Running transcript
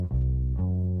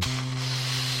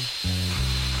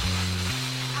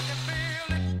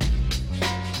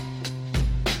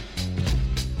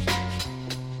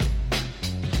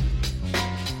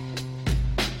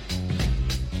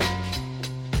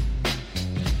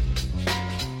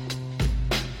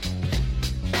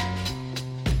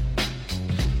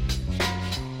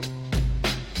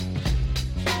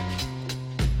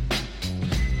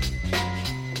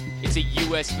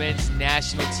U.S. Men's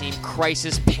National Team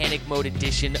Crisis Panic Mode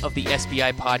edition of the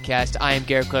SBI podcast. I am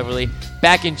Garrett Cleverly.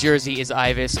 Back in Jersey is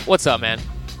Ivis. What's up, man?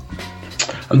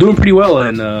 I'm doing pretty well,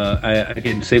 and I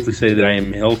can safely say that I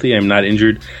am healthy. I'm not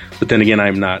injured, but then again,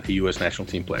 I'm not a U.S. national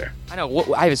team player. I know.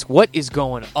 Ivis, what is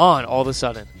going on all of a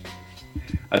sudden?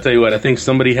 I'll tell you what, I think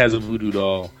somebody has a voodoo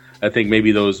doll. I think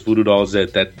maybe those voodoo dolls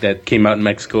that came out in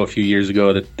Mexico a few years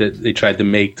ago that they tried to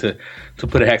make to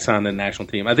put a hex on the national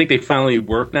team. I think they finally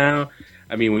work now.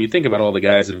 I mean, when you think about all the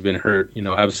guys that have been hurt,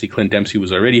 obviously Clint Dempsey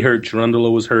was already hurt.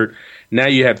 Cherundolo was hurt. Now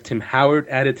you have Tim Howard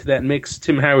added to that mix.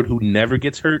 Tim Howard, who never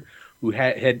gets hurt, who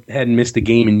hadn't missed a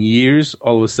game in years,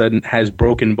 all of a sudden has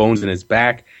broken bones in his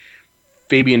back.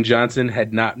 Fabian Johnson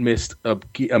had not missed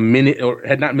a minute or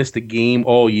had not missed a game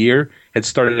all year. Had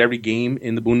started every game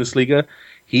in the Bundesliga.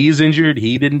 He's injured.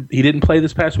 He didn't play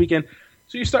this past weekend.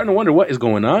 So you're starting to wonder what is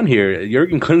going on here.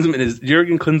 Jurgen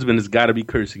Klinsmann has got to be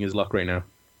cursing his luck right now.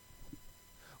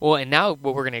 Well, and now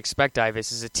what we're going to expect,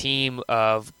 Ivis, is a team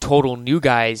of total new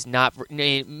guys, not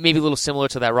maybe a little similar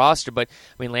to that roster, but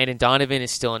I mean, Landon Donovan is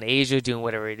still in Asia doing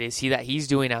whatever it is he's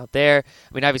doing out there.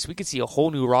 I mean, Ivis, we could see a whole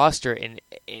new roster, and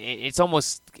it's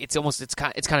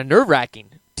kind of nerve wracking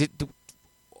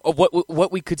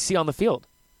what we could see on the field.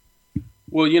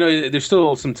 Well, there's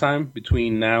still some time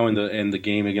between now and the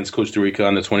game against Costa Rica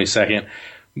on the 22nd.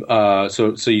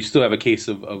 So you still have a case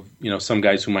of some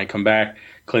guys who might come back.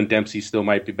 Clint Dempsey still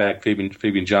might be back.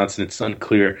 Fabian Johnson, it's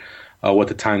unclear what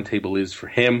the timetable is for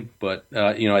him. But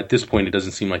at this point, it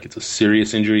doesn't seem like it's a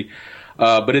serious injury.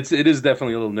 But it is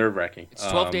definitely a little nerve wracking. It's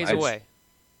 12 days away.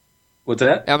 What's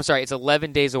that? I'm sorry, it's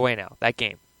 11 days away now. That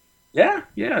game.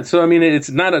 Yeah. So I mean, it's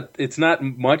not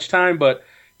much time, but.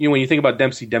 When you think about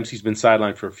Dempsey's been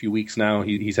sidelined for a few weeks now.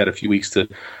 He's had a few weeks to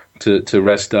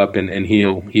rest up and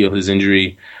heal his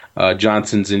injury.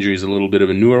 Johnson's injury is a little bit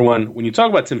of a newer one. When you talk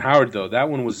about Tim Howard, though,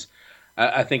 that one was,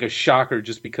 I think, a shocker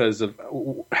just because of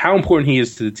how important he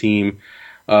is to the team,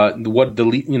 what the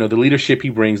leadership he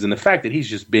brings, and the fact that he's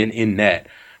just been in net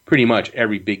pretty much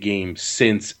every big game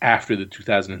since after the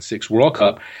 2006 World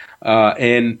Cup.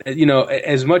 And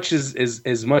as much as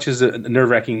a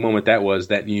nerve-wracking moment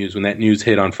that news when that news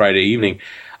hit on Friday evening,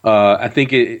 I think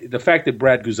the fact that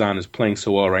Brad Guzan is playing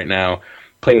so well right now,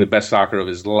 playing the best soccer of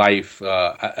his life,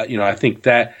 I think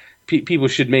that people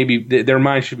should their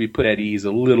minds should be put at ease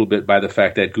a little bit by the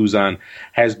fact that Guzan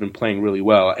has been playing really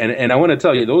well. And I want to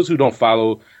tell you, those who don't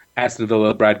follow Aston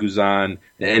Villa, Brad Guzan,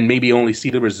 and maybe only see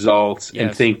the results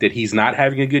and think that he's not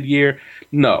having a good year.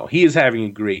 No, he is having a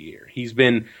great year. He's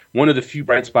been one of the few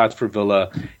bright spots for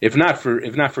Villa, if not for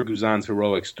Guzan's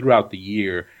heroics throughout the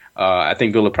year. I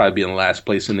think Villa probably be in the last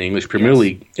place in the English Premier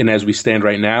League. And as we stand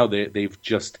right now, they've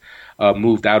just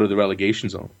moved out of the relegation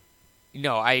zone.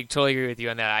 No, I totally agree with you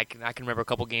on that. I can remember a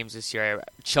couple games this year.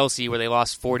 Chelsea, where they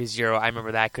lost 4-0. I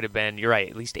remember that could have been, you're right,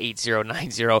 at least 8-0,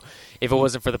 9-0, if it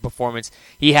wasn't for the performance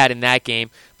he had in that game.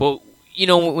 But,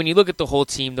 when you look at the whole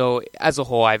team, though, as a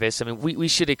whole, Ivis, I mean, we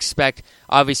should expect,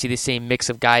 obviously, the same mix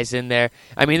of guys in there.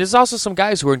 I mean, there's also some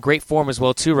guys who are in great form as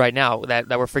well, too, right now, that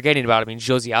we're forgetting about. I mean,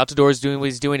 Josie Altidore is doing what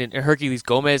he's doing, and Herculez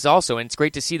Gomez also, and it's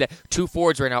great to see that two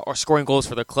forwards right now are scoring goals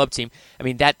for their club team. I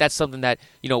mean, that's something that,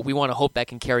 we want to hope that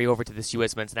can carry over to this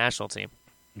U.S. men's national team.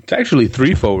 It's actually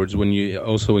three forwards when you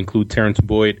also include Terrence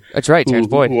Boyd. That's right, Terrence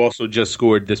Boyd. Who also just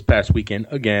scored this past weekend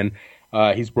again.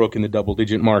 He's broken the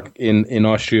double-digit mark in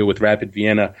Austria with Rapid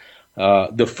Vienna.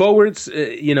 The forwards,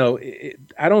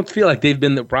 I don't feel like they've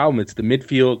been the problem. It's the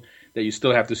midfield that you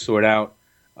still have to sort out.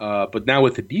 But now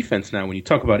with the defense when you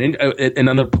talk about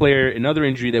another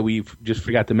injury that we've just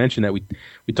forgot to mention that we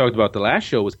talked about the last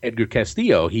show was Edgar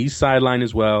Castillo. He's sidelined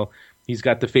as well. He's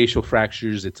got the facial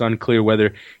fractures. It's unclear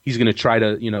whether he's going to try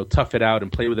to, tough it out and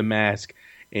play with a mask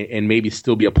and maybe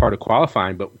still be a part of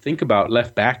qualifying. But think about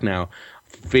left back now.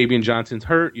 Fabian Johnson's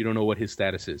hurt. You don't know what his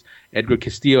status is. Edgar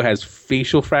Castillo has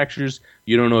facial fractures.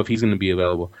 You don't know if he's going to be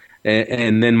available.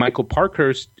 And then Michael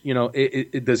Parkhurst,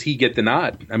 does he get the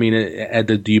nod? I mean,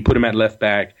 do you put him at left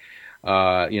back?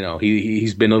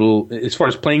 He's been a little, as far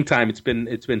as playing time, it's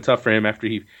been tough for him after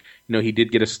he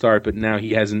did get a start, but now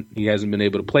he hasn't been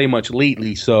able to play much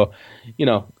lately. So,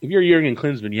 if you're Jurgen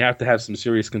Klinsmann, you have to have some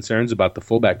serious concerns about the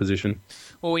fullback position.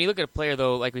 Well, when you look at a player,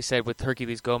 though, like we said, with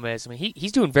Herculez Gomez, I mean,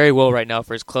 he's doing very well right now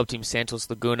for his club team, Santos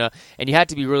Laguna, and you have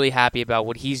to be really happy about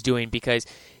what he's doing because,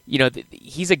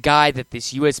 he's a guy that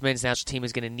this U.S. men's national team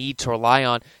is going to need to rely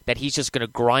on, that he's just going to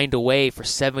grind away for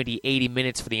 70, 80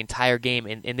 minutes for the entire game,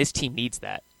 and this team needs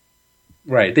that.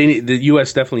 Right. The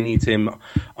U.S. definitely needs him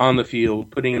on the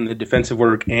field, putting in the defensive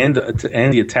work and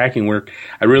the attacking work.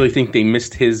 I really think they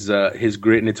missed his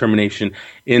grit and determination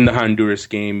in the Honduras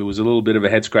game. It was a little bit of a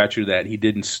head scratcher that he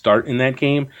didn't start in that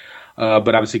game.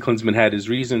 but obviously Klinsmann had his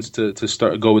reasons to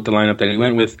go with the lineup that he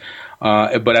went with.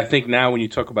 But I think now when you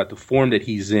talk about the form that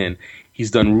he's in, he's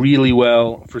done really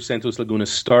well for Santos Laguna,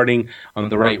 starting on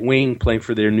the right wing, playing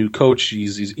for their new coach.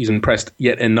 He's impressed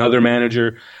yet another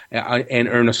manager and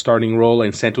earned a starting role.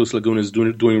 And Santos Laguna is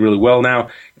doing really well now,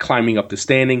 climbing up the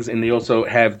standings. And they also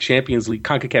have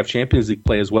CONCACAF Champions League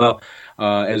play as well.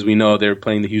 As we know, they're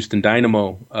playing the Houston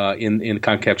Dynamo in the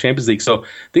CONCACAF Champions League. So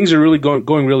things are really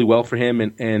going really well for him.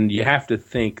 And you have to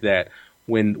think that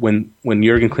when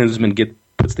Jurgen Klinsmann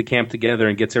puts the camp together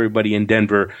and gets everybody in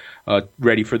Denver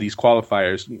ready for these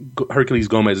qualifiers, Herculez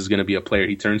Gomez is going to be a player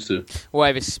he turns to. Well,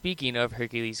 Ivan, speaking of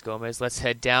Herculez Gomez, let's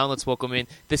head down. Let's welcome in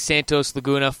the Santos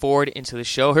Laguna forward into the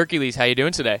show. Herculez, how you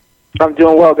doing today? I'm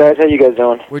doing well, guys. How you guys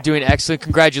doing? We're doing excellent.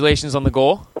 Congratulations on the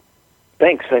goal.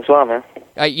 Thanks a lot, man.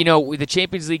 With the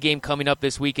Champions League game coming up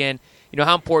this weekend,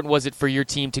 how important was it for your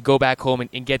team to go back home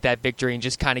and get that victory and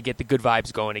just kind of get the good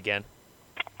vibes going again?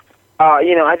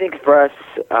 I think for us,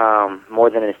 more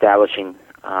than establishing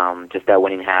just that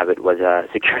winning habit was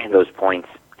securing those points,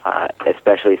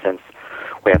 especially since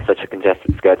we have such a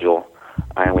congested schedule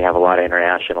and we have a lot of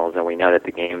internationals, and we know that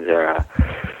the games are,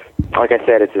 like I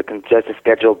said, it's a congested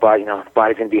schedule, but, the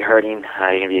body's going to be hurting.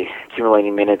 You're going to be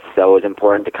accumulating minutes, so it was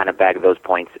important to kind of bag those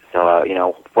points.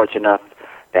 So, fortunate enough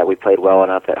that we played well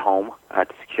enough at home to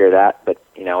secure that, but,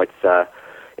 it's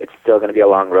still going to be a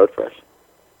long road for us.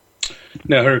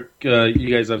 Now, Herc,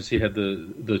 you guys obviously had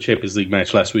the Champions League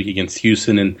match last week against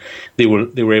Houston, and they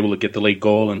were able to get the late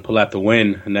goal and pull out the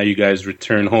win. And now you guys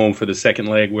return home for the second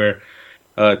leg, where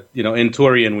in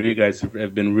Torreon, when you guys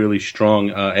have been really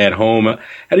strong at home.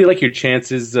 How do you like your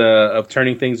chances of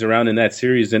turning things around in that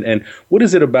series? And what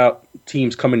is it about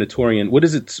teams coming to Torreon? What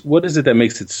is it that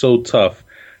makes it so tough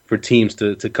for teams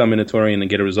to come into Torreon and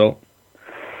get a result?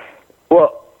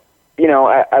 Well,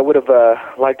 I would have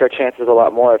liked our chances a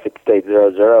lot more if it stayed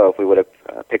 0-0, if we would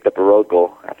have picked up a road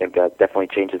goal. I think that definitely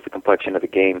changes the complexion of the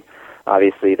game.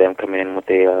 Obviously, them coming in with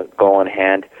a goal in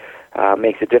hand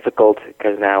makes it difficult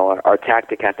because now our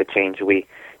tactic has to change. We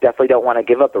definitely don't want to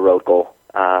give up a road goal.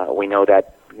 We know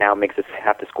that now makes us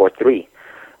have to score 3.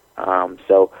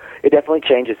 So it definitely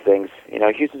changes things.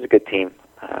 Houston's a good team.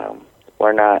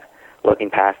 We're not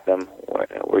looking past them.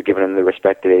 We're giving them the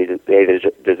respect that they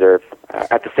deserve.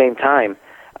 At the same time,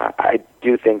 I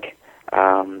do think,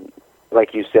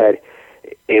 like you said,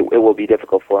 it will be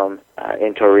difficult for them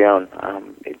in Torreon.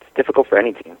 It's difficult for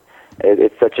any team.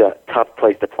 It's such a tough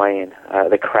place to play in.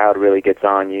 The crowd really gets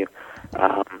on you.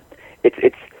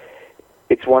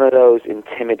 It's one of those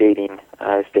intimidating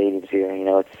stadiums here.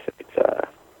 It's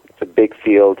a big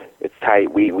field. It's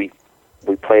tight. We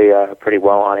play pretty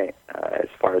well on it as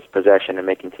far as possession and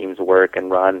making teams work and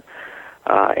run.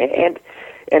 And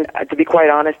to be quite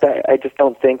honest, I just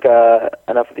don't think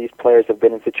enough of these players have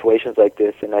been in situations like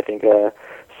this, and I think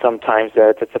sometimes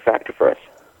that's a factor for us.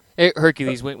 Hey,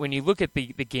 Herculez, when you look at the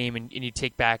game and you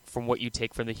take back from what you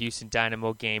take from the Houston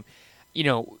Dynamo game,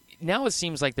 now it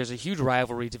seems like there's a huge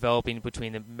rivalry developing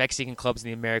between the Mexican clubs and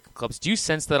the American clubs. Do you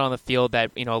sense that on the field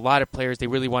that a lot of players, they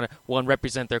really want to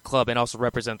represent their club and also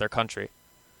represent their country?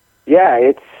 Yeah,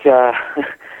 it's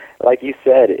like you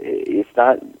said, it's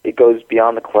not. It goes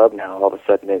beyond the club now. All of a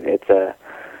sudden, it's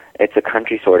a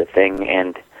country sort of thing,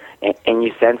 and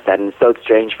you sense that. And it's so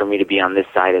strange for me to be on this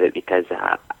side of it because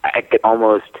I could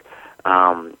almost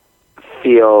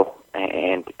feel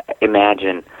and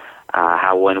imagine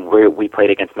how when we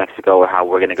played against Mexico, or how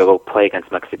we're going to go play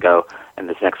against Mexico in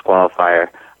this next qualifier,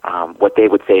 what they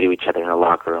would say to each other in the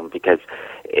locker room, because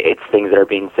it's things that are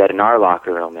being said in our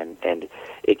locker room, and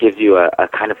it gives you a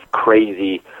kind of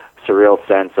crazy, surreal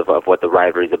sense of what the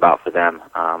rivalry is about for them.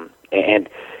 And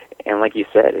like you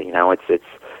said,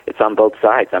 it's on both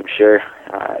sides. I'm sure.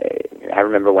 I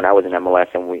remember when I was in MLS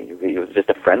and it was just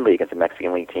a friendly against a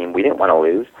Mexican League team. We didn't want to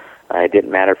lose. It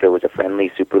didn't matter if it was a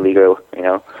friendly Super League or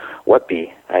what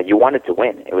be. You wanted to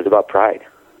win. It was about pride.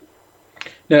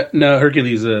 Now,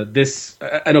 Herculez,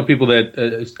 I know people that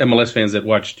MLS fans that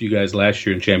watched you guys last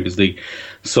year in Champions League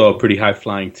saw a pretty high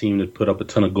flying team that put up a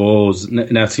ton of goals.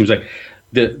 Now it seems like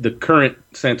the current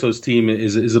Santos team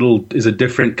is a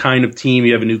different kind of team.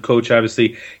 You have a new coach, obviously.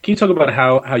 Can you talk about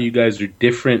how you guys are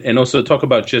different, and also talk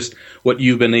about just what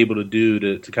you've been able to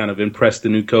do to kind of impress the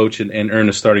new coach and earn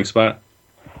a starting spot?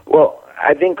 Well,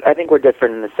 I think we're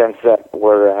different in the sense that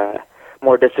we're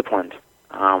more disciplined.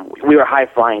 We were high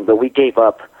flying, but we gave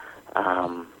up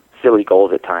silly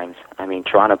goals at times. I mean,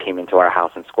 Toronto came into our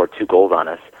house and scored 2 goals on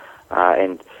us,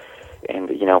 and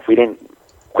if we didn't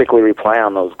quickly reply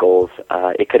on those goals,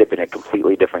 it could have been a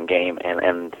completely different game.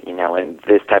 And in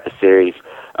this type of series,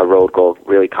 a road goal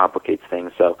really complicates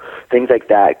things. So things like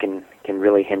that can can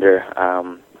really hinder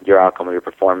your outcome or your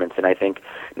performance. And I think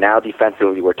now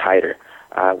defensively we're tighter.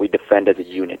 We defend as a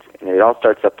unit, and it all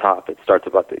starts up top. It starts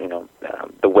about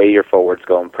the way your forwards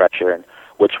go in pressure and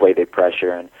which way they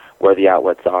pressure and where the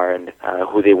outlets are and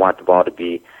who they want the ball to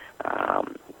be,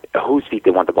 whose feet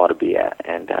they want the ball to be at,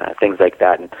 and things like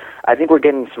that. And I think we're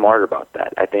getting smarter about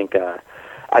that. I think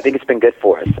it's been good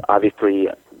for us. Obviously,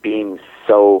 being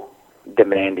so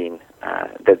demanding,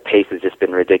 the pace has just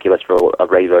been ridiculous for a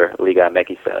regular Liga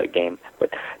MX game.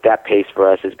 But that pace for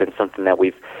us has been something that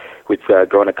we've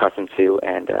grown accustomed to,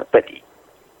 and but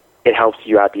it helps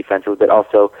you out defensively, but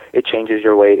also it changes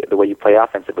the way you play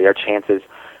offensively. Our chances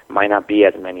might not be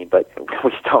as many, but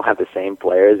we still have the same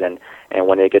players, and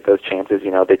when they get those chances,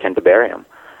 they tend to bury them.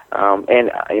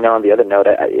 And on the other note,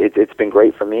 it's been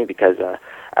great for me because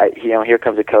here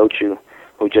comes a coach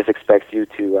who just expects you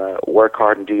to work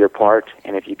hard and do your part,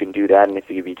 and if you can do that, and if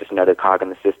you be just another cog in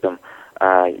the system,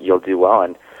 you'll do well.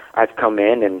 And I've come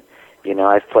in and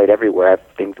I've played everywhere. I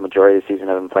think the majority of the season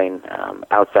I've been playing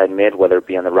outside mid, whether it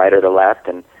be on the right or the left,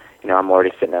 and I'm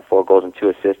already sitting at 4 goals and 2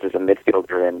 assists as a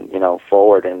midfielder and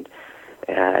forward, and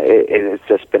it's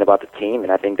just been about the team,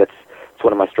 and I think it's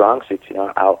one of my strong suits.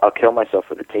 I'll kill myself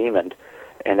for the team, and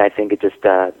I think it just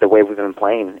the way we've been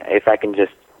playing. If I can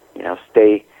just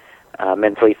stay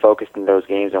mentally focused in those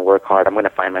games and work hard, I'm going to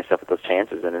find myself with those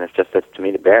chances, and it's just up to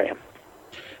me to bury them.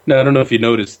 Now, I don't know if you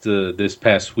noticed this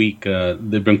past week,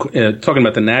 they've been talking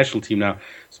about the national team now.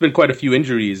 There's been quite a few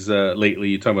injuries lately.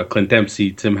 You're talking about Clint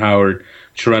Dempsey, Tim Howard,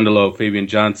 Cherundolo, Fabian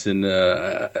Johnson.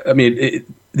 Were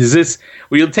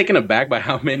you taken aback by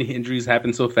how many injuries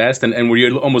happened so fast? And were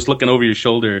you almost looking over your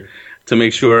shoulder to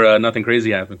make sure nothing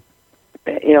crazy happened?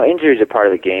 Injuries are part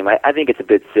of the game. I think it's a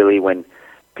bit silly when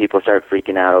people start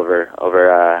freaking out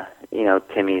over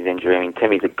Timmy's injury. I mean,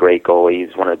 Timmy's a great goalie.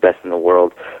 He's one of the best in the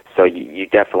world. So you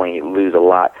definitely lose a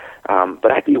lot.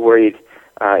 But I'd be worried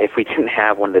if we didn't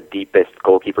have one of the deepest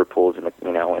goalkeeper pools in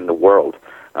the world.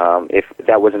 If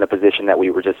that wasn't a position that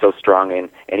we were just so strong in,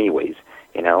 anyways.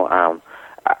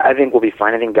 I think we'll be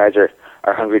fine. I think guys are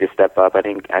hungry to step up. I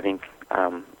think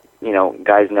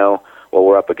guys know what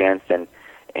we're up against, and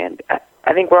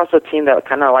I think we're also a team that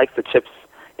kind of likes the chips,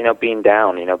 being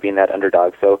down, being that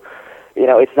underdog. So.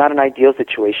 It's not an ideal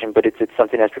situation, but it's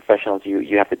something as professionals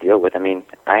you have to deal with. I mean,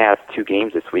 I have 2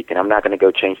 games this week, and I'm not going to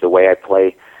go change the way I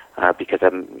play because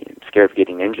I'm scared of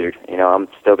getting injured. I'm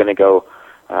still going to go.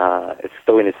 It's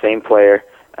still in the same player.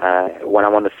 When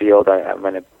I'm on the field, I'm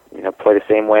going to play the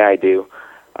same way I do.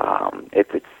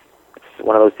 It's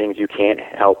one of those things you can't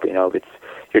help. If it's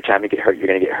your time to get hurt, you're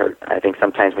going to get hurt. I think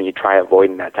sometimes when you try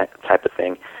avoiding that type of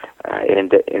thing,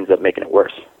 it ends up making it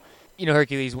worse.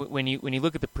 Herculez, when you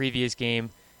look at the previous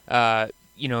game, and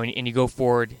you go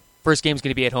forward, first game's going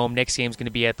to be at home, next game's going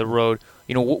to be at the road.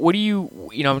 What do you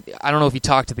I don't know if you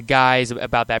talked to the guys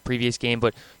about that previous game,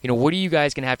 but what are you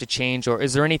guys going to have to change, or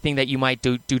is there anything that you might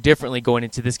do differently going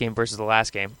into this game versus the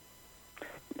last game?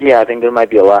 Yeah, I think there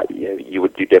might be a lot you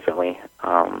would do differently.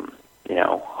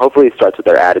 Hopefully it starts with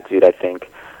their attitude. I think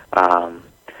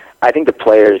the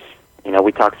players.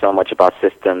 We talk so much about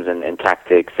systems and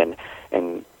tactics and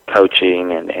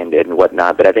coaching and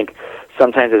whatnot, but I think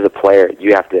sometimes as a player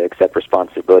you have to accept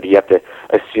responsibility. You have to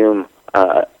assume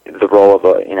the role of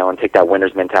and take that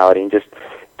winner's mentality. And just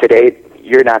today,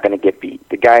 you're not going to get beat.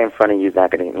 The guy in front of you is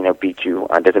not going to beat you.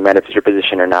 It doesn't matter if it's your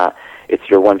position or not. It's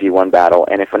your 1v1 battle.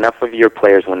 And if enough of your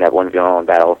players win that 1v1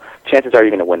 battle, chances are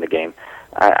you're going to win the game.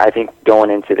 I think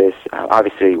going into this,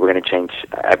 obviously we're going to change,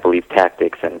 I believe,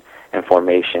 tactics and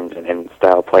formations and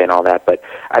style of play and all that, but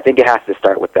I think it has to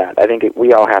start with that. I think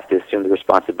we all have to assume the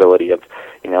responsibility of,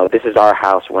 this is our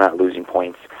house, we're not losing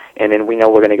points, and then we know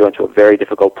we're going to go into a very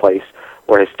difficult place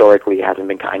where historically it hasn't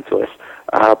been kind to us.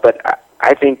 But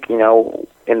I think,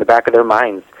 in the back of their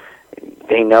minds,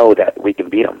 they know that we can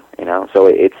beat them, so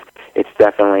it's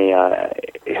definitely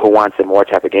who wants a more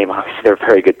type of game. Obviously, they're a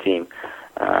very good team,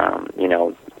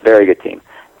 very good team,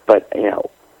 but,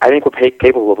 I think we're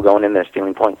capable of going in there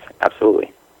stealing points.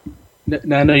 Absolutely.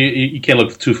 Now, I know you can't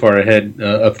look too far ahead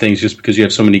of things just because you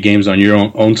have so many games on your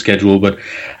own schedule, but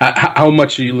how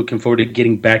much are you looking forward to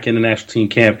getting back in the national team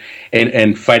camp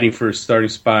and fighting for a starting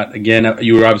spot? Again,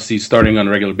 you were obviously starting on a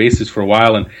regular basis for a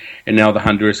while, and now the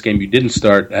Honduras game you didn't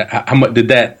start. How much did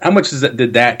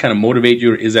that kind of motivate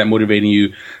you, or is that motivating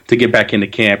you to get back into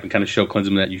camp and kind of show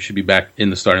Klinsmann that you should be back in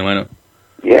the starting lineup?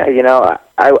 Yeah,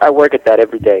 I work at that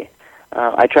every day.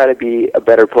 I try to be a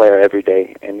better player every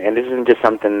day, and this isn't just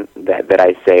something that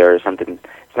I say or something.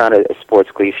 It's not a sports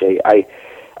cliche.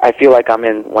 I feel like I'm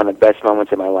in one of the best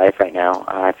moments of my life right now.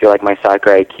 I feel like my soccer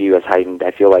IQ has heightened.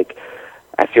 I feel like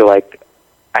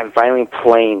I'm finally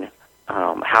playing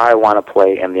how I want to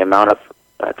play and the amount of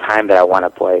time that I want to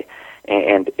play,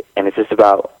 and it's just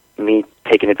about me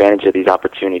taking advantage of these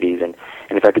opportunities, and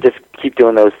if I could just keep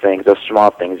doing those things, those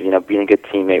small things, being a good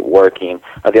teammate, working,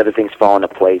 the other things fall into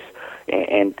place,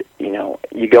 and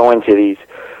you go into these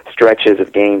stretches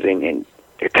of games, and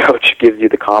your coach gives you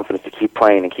the confidence to keep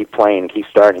playing and keep playing and keep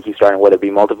starting, whether it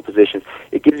be multiple positions.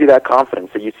 It gives you that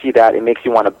confidence. So you see that, it makes you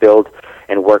want to build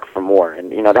and work for more.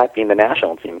 And, that being the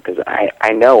national team, because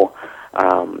I know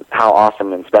how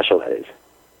awesome and special that is.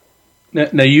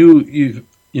 Now you've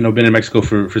been in Mexico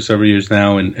for several years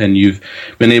now, and you've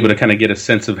been able to kind of get a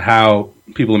sense of how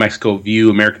people in Mexico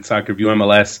view American soccer, view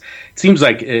MLS. It seems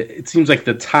like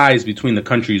the ties between the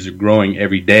countries are growing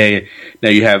every day. Now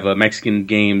you have Mexican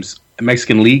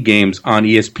League games on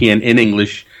ESPN in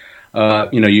English.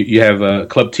 You have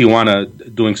Club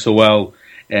Tijuana doing so well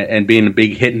and being a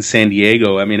big hit in San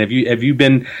Diego. I mean, have you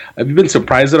been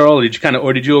surprised at all,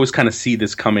 or did you always kind of see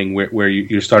this coming, where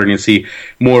you're starting to see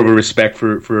more of a respect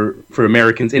for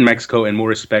Americans in Mexico and more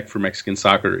respect for Mexican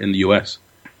soccer in the U.S.?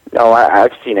 No,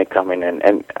 I've seen it coming,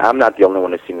 and I'm not the only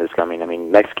one who's seen this coming. I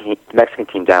mean, Mexican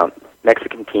teams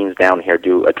down here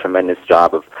do a tremendous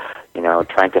job of,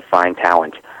 trying to find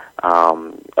talent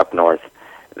up north.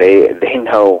 They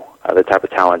know the type of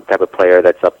talent, type of player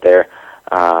that's up there.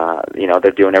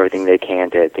 They're doing everything they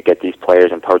can to get these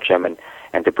players and poach them and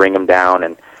to bring them down.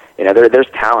 And there's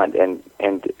talent and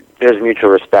there's mutual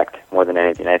respect more than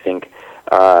anything. I think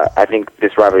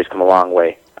this rivalry's come a long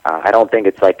way. I don't think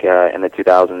it's like in the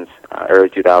 2000s, early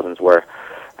 2000s, where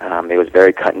it was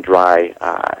very cut and dry.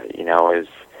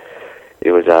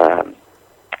 It was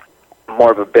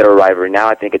more of a bitter rivalry. Now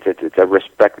I think it's a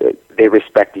respect. They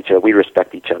respect each other. We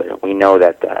respect each other. We know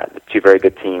that the two very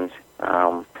good teams,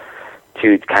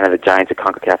 two kind of the giants of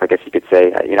CONCACAF, I guess you could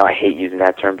say. I hate using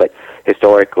that term, but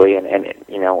historically, and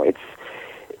it's.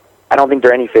 I don't think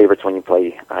there are any favorites when you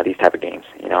play these type of games.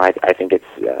 I think it's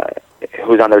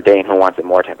who's on their day and who wants it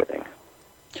more type of thing.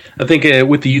 I think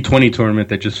with the U20 tournament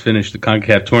that just finished, the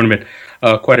CONCACAF tournament,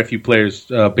 quite a few players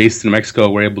based in Mexico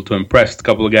were able to impress. A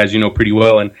couple of guys you know pretty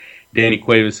well, and Danny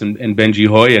Cuevas and Benji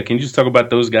Hoya. Can you just talk about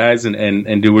those guys and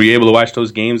were you able to watch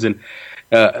those games? And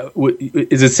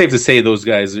is it safe to say those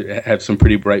guys have some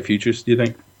pretty bright futures, do you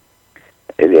think?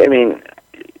 I mean,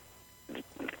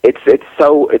 it's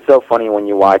so funny when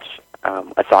you watch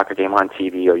a soccer game on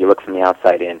TV or you look from the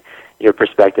outside in. Your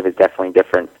perspective is definitely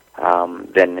different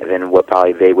than what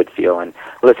probably they would feel. And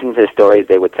listening to the stories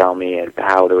they would tell me and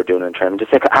how they were doing in the tournament,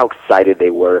 just like how excited they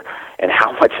were and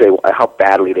how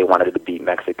badly they wanted to beat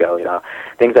Mexico.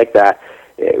 Things like that.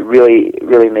 It really,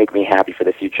 really make me happy for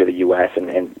the future of the U.S.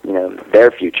 and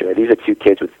their future. These are two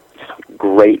kids with just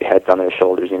great heads on their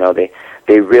shoulders.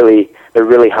 They're really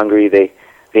hungry. They're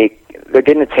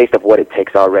getting a taste of what it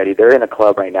takes already. They're in a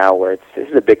club right now where this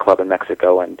is a big club in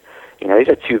Mexico, and these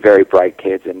are two very bright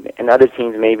kids. And other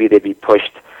teams, maybe they'd be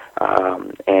pushed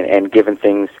and given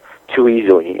things too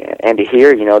easily. And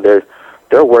here,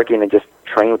 they're working to just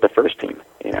train with the first team.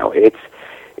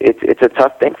 It's a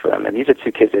tough thing for them. And these are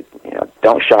two kids that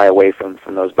don't shy away from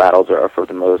those battles or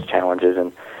from those challenges.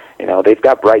 And they've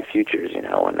got bright futures. And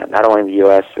not only in the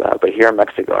U.S. But here in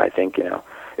Mexico, I think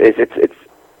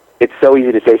it's so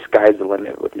easy to say sky's the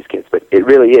limit with these kids, but it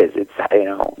really is. It's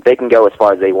they can go as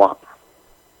far as they want.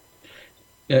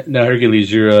 Now, Herculez,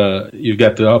 you've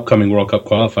got the upcoming World Cup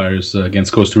qualifiers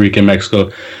against Costa Rica and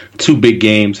Mexico, two big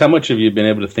games. How much have you been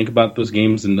able to think about those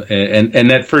games? And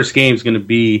that first game is going to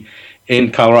be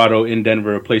in Colorado, in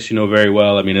Denver, a place you know very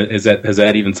well. I mean, has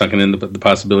that even sunken in the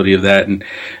possibility of that, and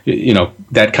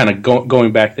that kind of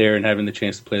going back there and having the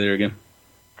chance to play there again?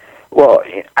 Well,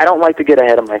 I don't like to get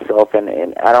ahead of myself,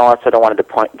 and I also don't want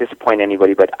to disappoint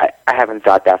anybody, but I haven't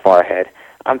thought that far ahead.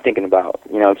 I'm thinking about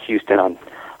Houston on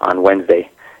Wednesday.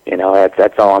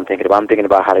 That's all I'm thinking about. I'm thinking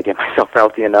about how to get myself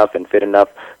healthy enough and fit enough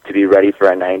to be ready for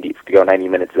to go 90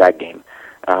 minutes of that game.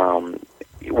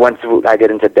 Once I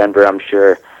get into Denver, I'm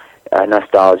sure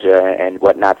nostalgia and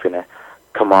whatnot's going to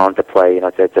come on to play.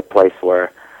 It's a place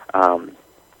where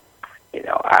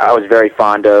I was very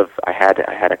fond of. I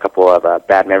had a couple of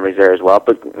bad memories there as well,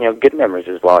 but good memories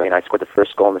as well. I scored the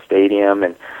first goal in the stadium,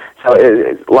 and so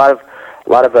it's a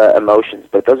lot of emotions.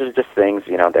 But those are just things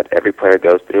that every player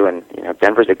goes through. And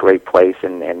Denver's a great place,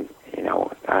 and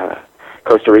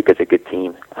Costa Rica's a good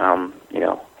team.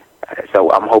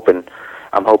 So I'm hoping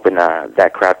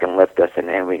that crowd can lift us,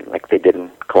 and we like they did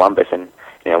in Columbus, and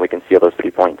we can seal those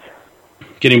 3 points.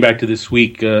 Getting back to this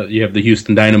week, you have the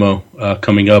Houston Dynamo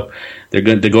coming up. They're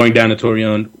going down to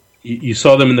Torreon. You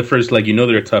saw them in the first leg.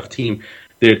 They're a tough team.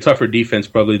 They're a tougher defense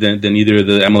probably than either of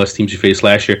the MLS teams you faced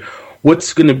last year.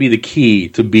 What's going to be the key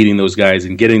to beating those guys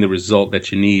and getting the result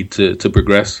that you need to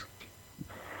progress?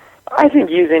 I think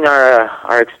using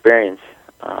our experience.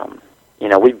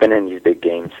 We've been in these big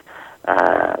games.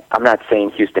 I'm not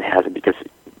saying Houston hasn't, because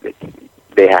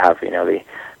they have.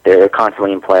 They're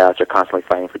constantly in playoffs. They're constantly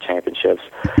fighting for championships.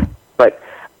 But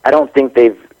I don't think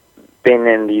they've been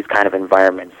in these kind of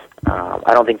environments.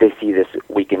 I don't think they see this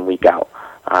week in, week out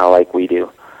like we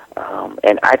do.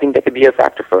 And I think that could be a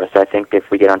factor for us. I think if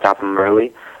we get on top of them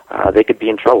early, they could be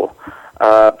in trouble.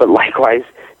 But likewise,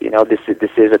 this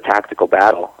is a tactical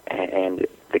battle, and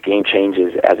the game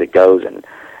changes as it goes. And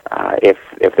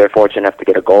if they're fortunate enough to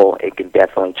get a goal, it can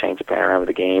definitely change the panorama of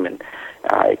the game, and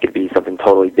it could be something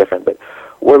totally different. But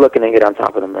we're looking to get on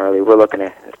top of them early. We're looking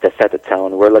to set the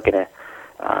tone. We're looking to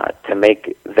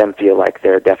make them feel like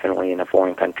they're definitely in a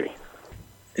foreign country.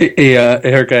 Hey,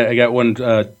 Eric, I got one.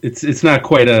 It's not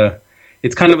quite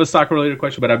it's kind of a soccer related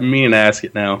question, but I've been meaning to ask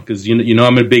it now because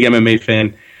I'm a big MMA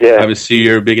fan. Yeah. Obviously,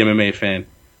 you're a big MMA fan.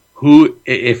 Who,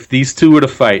 if these two were to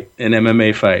fight an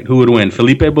MMA fight, who would win,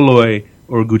 Felipe Beloy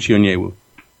or Gucci Onyewu?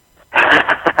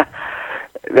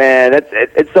 Man,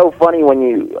 it's so funny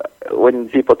when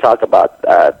people talk about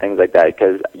things like that,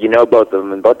 because both of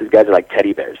them, and both these guys are like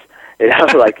teddy bears.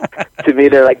 Like, to me,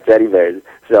 they're like teddy bears.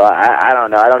 So I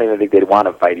don't know. I don't even think they'd want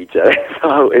to fight each other.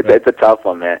 So it's a tough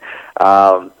one, man.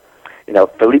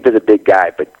 Felipe is a big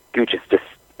guy, but Gooch is just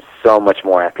so much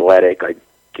more athletic. Like,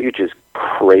 Gooch is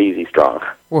crazy strong.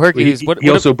 Well, Herculez, he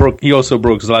also broke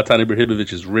Zlatan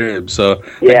Ibrahimovic's ribs, so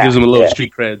that gives him a little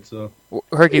street cred. So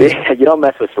Herculez, you don't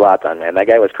mess with Zlatan, man. That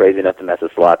guy was crazy enough to mess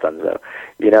with Zlatan, so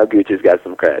Gooch has got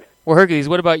some cred. Well, Herculez,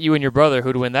 what about you and your brother?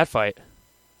 Who'd win that fight?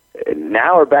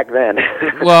 Now or back then?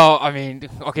 Well, I mean,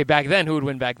 okay, back then, who would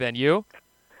win back then? You?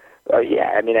 Oh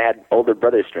yeah, I mean, I had older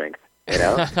brother strength.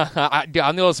 I'm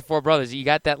the oldest of 4 brothers. You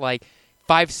got that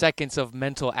 5 seconds of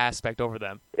mental aspect over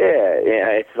them. Yeah.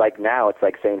 It's like now. It's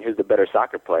like saying who's the better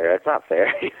soccer player. That's not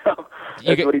fair.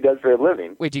 That's what he does for a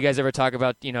living. Wait, do you guys ever talk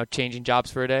about changing jobs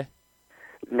for a day?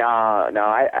 No.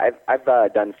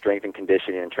 I've done strength and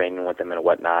conditioning and training with him and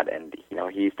whatnot. And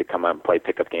he used to come out and play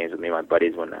pickup games with me and my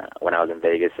buddies when I was in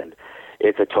Vegas. And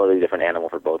it's a totally different animal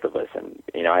for both of us. And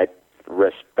I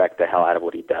respect the hell out of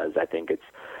what he does. I think it's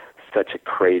such a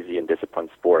crazy and disciplined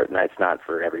sport, and it's not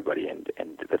for everybody. And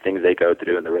the things they go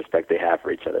through and the respect they have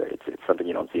for each other, it's something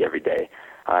you don't see every day.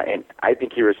 And I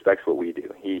think he respects what we do.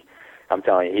 I'm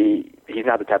telling you, he's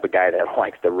not the type of guy that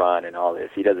likes to run and all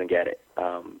this. He doesn't get it.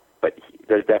 But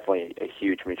there's definitely a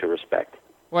huge mutual respect.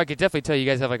 Well, I could definitely tell you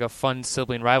guys have a fun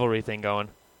sibling rivalry thing going.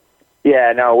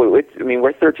 Yeah, no,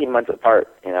 we're 13 months apart.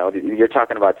 You're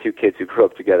talking about 2 kids who grew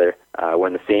up together, were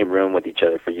in the same room with each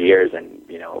other for years, and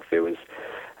if it was.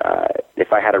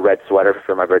 If I had a red sweater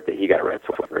for my birthday, he got a red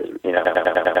sweater.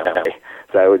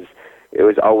 So it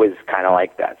was always kind of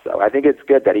like that. So I think it's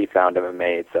good that he found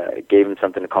MMA. It gave him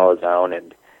something to call his own,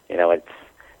 and it's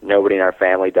nobody in our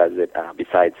family does it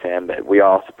besides him. But we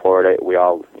all support it. We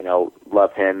all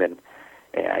love him, and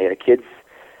the kid's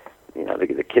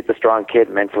the kid's a strong kid,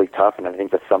 mentally tough, and I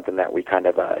think that's something that we kind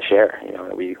of share.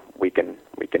 We can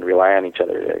rely on each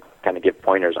other to kind of give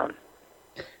pointers on.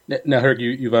 Now, Herc,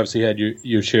 you've obviously had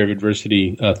your share of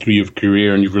adversity through your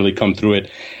career, and you've really come through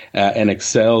it and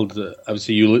excelled.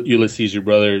 Obviously, Ulysses, your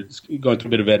brother, is going through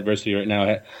a bit of adversity right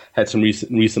now. Had some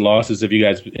recent losses. Have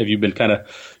you been kind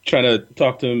of trying to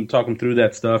talk him through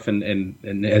that stuff,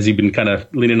 and has he been kind of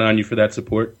leaning on you for that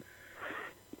support?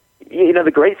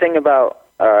 The great thing about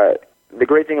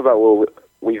what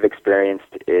we've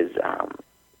experienced is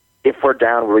if we're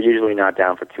down, we're usually not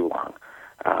down for too long.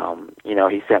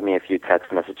 He sent me a few text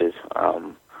messages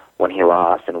when he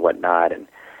lost and whatnot, and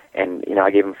I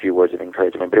gave him a few words of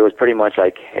encouragement. But it was pretty much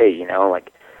like, hey, you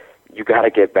got to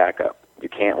get back up. You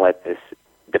can't let this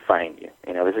define you.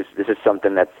 This is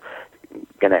something that's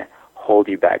gonna hold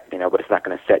you back. But it's not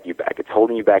gonna set you back. It's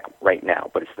holding you back right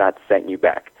now, but it's not setting you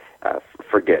back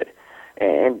for good.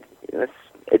 And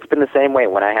it's been the same way.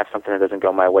 When I have something that doesn't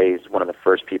go my way, he's one of the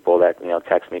first people that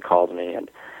texts me, calls me, and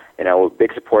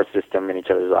big support system in each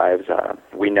other's lives.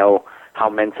 We know how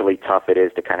mentally tough it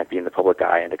is to kind of be in the public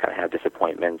eye and to kind of have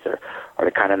disappointments or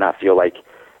to kind of not feel like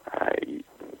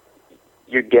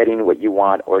you're getting what you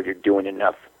want or you're doing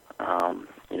enough.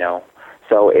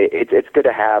 So it's good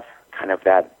to have kind of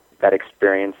that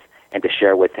experience and to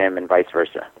share with him and vice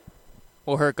versa.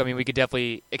 Well, Herc, we could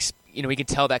definitely, we can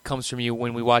tell that comes from you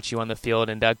when we watch you on the field.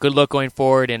 And good luck going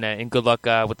forward, and good luck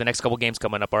with the next couple games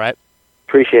coming up. All right.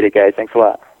 Appreciate it, guys. Thanks a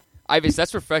lot. Ives,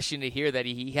 that's refreshing to hear that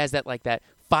he has that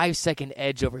 5-second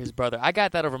edge over his brother. I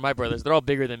got that over my brothers. They're all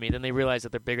bigger than me. Then they realize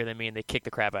that they're bigger than me, and they kick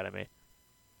the crap out of me.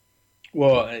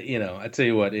 Well, I tell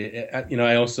you what,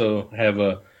 I also have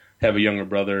a younger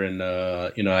brother, and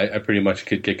I pretty much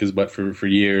could kick his butt for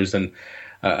years, and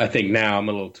I think now I'm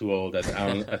a little too old. I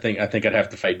think I'd have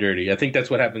to fight dirty. I think that's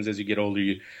what happens as you get older.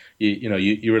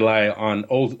 You rely on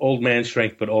old man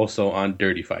strength, but also on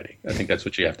dirty fighting. I think that's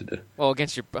what you have to do. Well,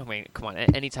 come on.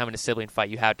 Anytime in a sibling fight,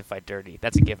 you have to fight dirty.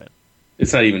 That's a given.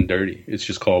 It's not even dirty. It's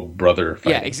just called brother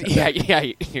fighting.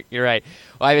 Yeah, you're right.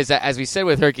 Well, as we said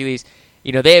with Herculez,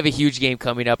 they have a huge game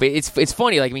coming up. It's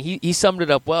funny. Like, I mean, he summed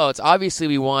it up well. It's obviously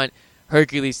we want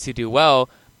Herculez to do well,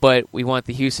 but we want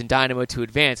the Houston Dynamo to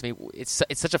advance. I mean, it's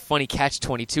such a funny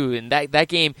catch-22, and that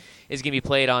game is going to be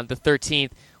played on the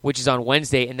 13th, which is on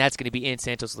Wednesday, and that's going to be in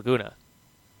Santos Laguna.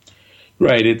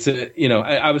 Right. It's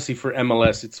obviously for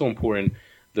MLS, it's so important,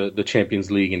 the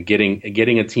Champions League, and getting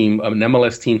a team, an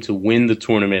MLS team, to win the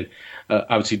tournament.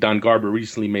 Obviously, Don Garber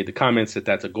recently made the comments that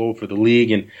that's a goal for the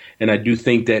league, and I do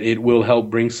think that it will help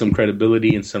bring some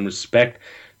credibility and some respect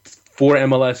for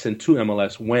MLS and to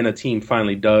MLS when a team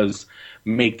finally does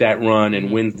make that run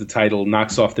and wins the title,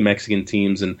 knocks off the Mexican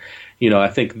teams. And, I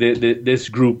think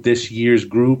this year's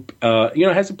group,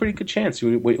 has a pretty good chance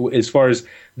as far as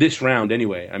this round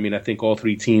anyway. I mean, I think all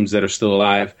three teams that are still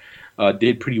alive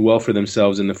did pretty well for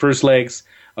themselves in the first legs.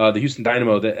 The Houston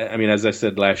Dynamo, as I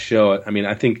said last show,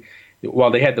 I think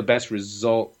while they had the best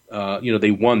result,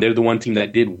 they won. They're the one team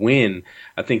that did win.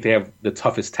 I think they have the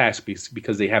toughest task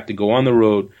because they have to go on the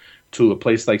road to a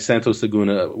place like Santos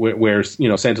Laguna, where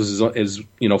Santos is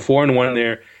 4-1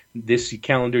 there this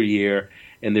calendar year,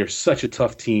 and they're such a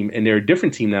tough team, and they're a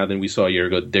different team now than we saw a year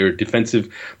ago. They're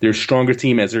defensive, they're a stronger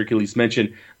team, as Herculez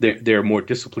mentioned. They're a more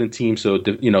disciplined team, so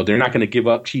they're not going to give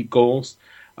up cheap goals.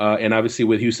 And obviously,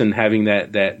 with Houston having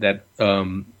that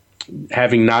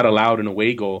having not allowed an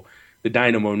away goal, the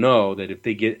Dynamo know that if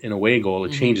they get an away goal,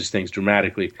 it changes things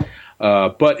dramatically.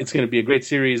 But it's going to be a great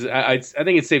series. I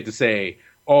think it's safe to say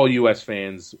all U.S.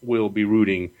 fans will be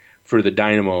rooting for the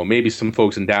Dynamo. Maybe some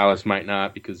folks in Dallas might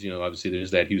not, because obviously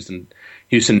there's that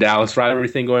Houston-Dallas rivalry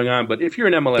thing going on. But if you're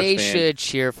an MLS fan, they should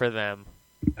cheer for them.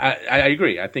 I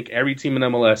agree. I think every team in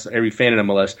MLS, every fan in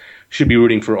MLS should be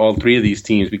rooting for all three of these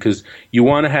teams, because you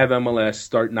want to have MLS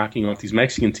start knocking off these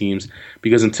Mexican teams,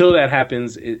 because until that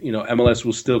happens, MLS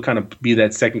will still kind of be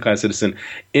that second-class citizen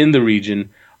in the region.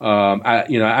 I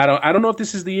don't know if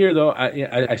this is the year, though.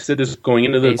 I said this going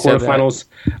into the quarterfinals,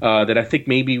 that I think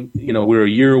maybe we're a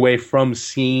year away from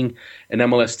seeing an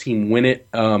MLS team win it.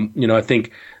 I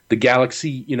think the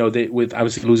Galaxy, with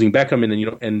obviously losing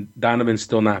Beckham and Donovan's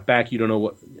still not back, you don't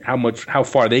know how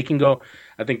far they can go.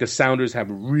 I think the Sounders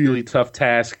have a really tough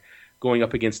task going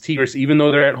up against Tigres, even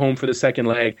though they're at home for the second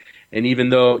leg, and even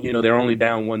though they're only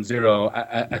down 1-0.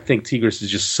 I think Tigres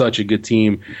is just such a good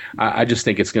team. I just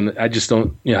think it's gonna. I just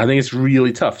don't. I think it's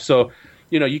really tough. So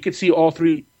you could see all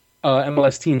three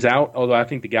MLS teams out. Although I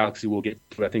think the Galaxy will get.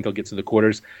 I think they'll get to the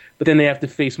quarters, but then they have to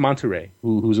face Monterrey,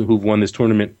 who've won this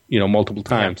tournament multiple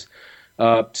times.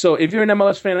 So if you're an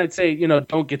MLS fan, I'd say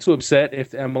don't get too upset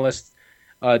if the MLS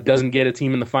doesn't get a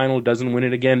team in the final, doesn't win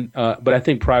it again. But I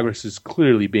think progress is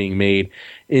clearly being made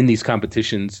in these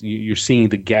competitions. You're seeing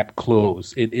the gap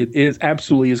close. It is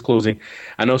absolutely is closing.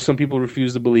 I know some people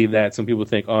refuse to believe that. Some people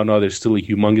think, oh, no, there's still a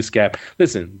humongous gap.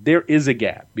 Listen, there is a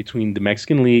gap between the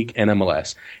Mexican League and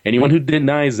MLS. Anyone who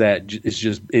denies that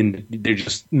they're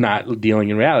just not dealing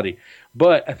in reality.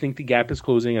 But I think the gap is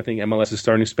closing. I think MLS is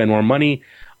starting to spend more money.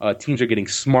 Teams are getting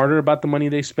smarter about the money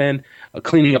they spend,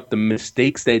 cleaning up the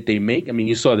mistakes that they make. I mean,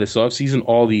 you saw this offseason,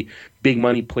 all the big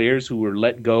money players who were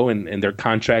let go and their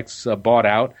contracts bought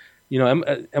out.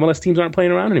 MLS teams aren't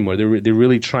playing around anymore. They're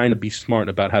really trying to be smart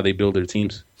about how they build their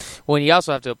teams. Well, and you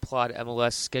also have to applaud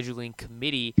MLS scheduling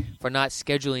committee for not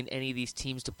scheduling any of these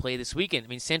teams to play this weekend. I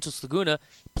mean, Santos Laguna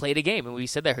played a game, and we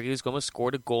said that Herculez Gomez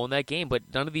scored a goal in that game, but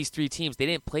none of these three teams, they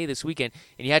didn't play this weekend,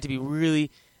 and you had to be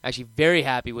actually very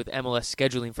happy with MLS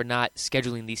scheduling for not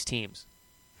scheduling these teams.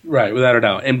 Right, without a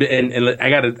doubt, and I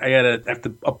gotta have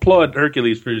to applaud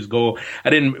Herculez for his goal.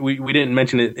 We didn't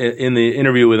mention it in the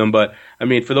interview with him, but I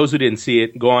mean, for those who didn't see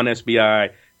it, go on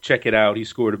SBI, check it out. He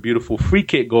scored a beautiful free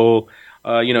kick goal.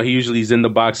 He usually is in the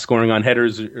box scoring on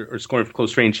headers or scoring from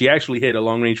close range. He actually hit a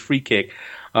long range free kick,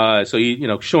 so he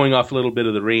showing off a little bit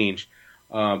of the range.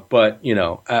 But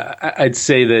I'd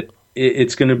say that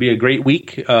it's going to be a great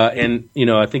week, and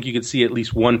I think you could see at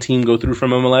least one team go through from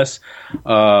MLS.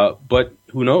 But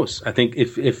who knows? I think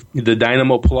if the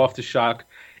Dynamo pull off the shock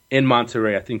in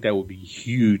Monterrey, I think that would be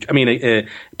huge. I mean,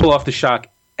 pull off the shock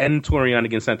and Torreon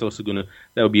against Santos Laguna,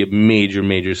 that would be a major,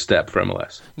 major step for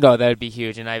MLS. No, that would be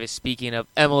huge. And I was speaking of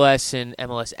MLS and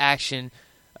MLS action,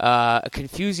 a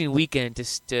confusing weekend.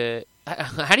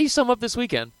 How do you sum up this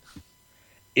weekend?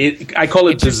 I call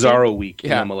it Interesting. bizarro week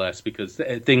in Yeah. MLS because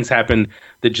things happen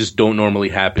that just don't normally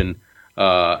happen.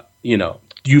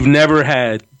 You've never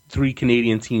had 3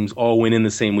 Canadian teams all win in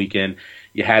the same weekend.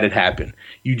 You had it happen.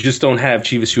 You just don't have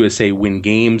Chivas USA win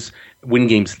games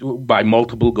by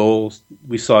multiple goals.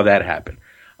 We saw that happen.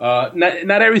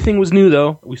 Not everything was new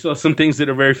though. We saw some things that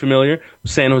are very familiar.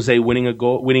 San Jose winning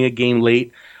a game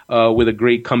late with a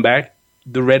great comeback.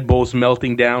 The Red Bulls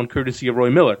melting down, courtesy of Roy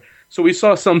Miller. So we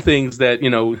saw some things that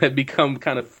had become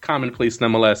kind of commonplace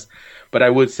in MLS. But I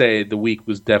would say the week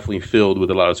was definitely filled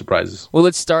with a lot of surprises. Well,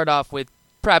 let's start off with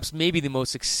perhaps maybe the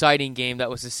most exciting game. That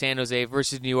was the San Jose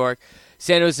versus New York.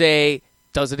 San Jose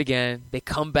does it again. They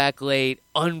come back late.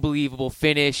 Unbelievable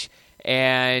finish.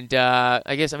 And San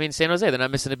Jose, they're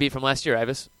not missing a beat from last year,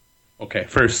 Ivis. Okay,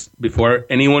 first, before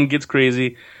anyone gets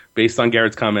crazy, based on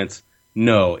Garrett's comments,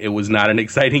 no, it was not an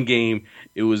exciting game.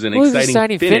 It was an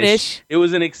exciting finish. It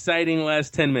was an exciting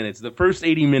last 10 minutes. The first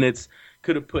 80 minutes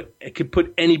could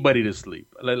put anybody to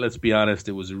sleep. Let's be honest,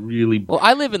 it was really... Well,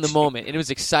 I live in the moment, and it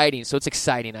was exciting, so it's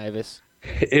exciting, Ivis.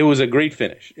 It was a great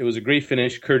finish. It was a great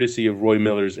finish, courtesy of Roy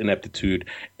Miller's ineptitude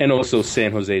and also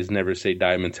San Jose's never say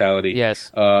die mentality.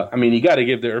 Yes. You got to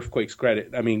give the Earthquakes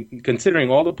credit. I mean, considering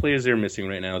all the players they're missing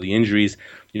right now, the injuries,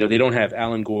 they don't have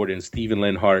Alan Gordon, Steven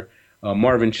Lenhart,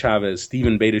 Marvin Chavez,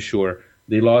 Steven Beitashour.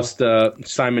 They lost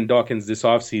Simon Dawkins this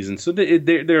offseason. So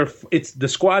it's the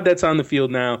squad that's on the field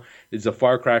now is a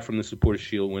far cry from the Supporters'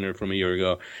 Shield winner from a year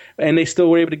ago, and they still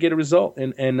were able to get a result.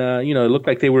 And it looked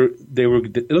like they were.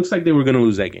 It looks like they were going to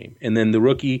lose that game. And then the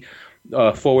rookie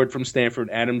forward from Stanford,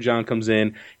 Adam John, comes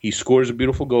in. He scores a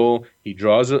beautiful goal. He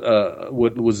draws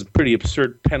what was a pretty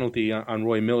absurd penalty on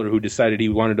Roy Miller, who decided he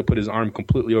wanted to put his arm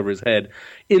completely over his head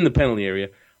in the penalty area.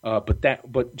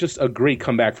 But just a great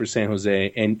comeback for San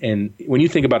Jose. And when you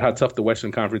think about how tough the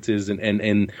Western Conference is,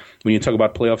 and when you talk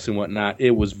about playoffs and whatnot, it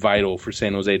was vital for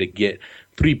San Jose to get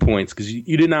 3 points because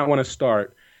you did not want to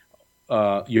start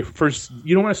you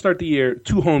don't want to start the year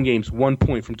 2 home games, 1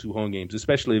 point from 2 home games,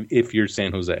 especially if you're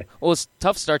San Jose. Well, it's a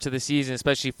tough start to the season,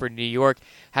 especially for New York,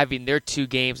 having their 2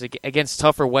 games against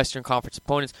tougher Western Conference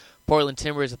opponents. Portland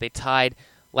Timbers that they tied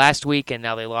last week, and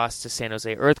now they lost to San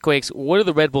Jose Earthquakes. What are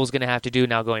the Red Bulls going to have to do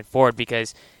now going forward?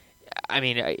 Because, are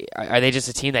they just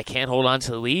a team that can't hold on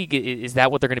to the league? Is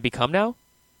that what they're going to become now?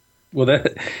 Well,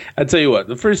 I tell you what,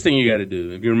 the first thing you got to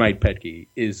do, if you're Mike Petke,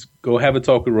 is go have a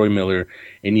talk with Roy Miller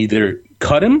and either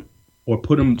cut him or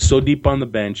put him so deep on the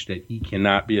bench that he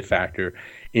cannot be a factor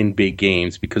in big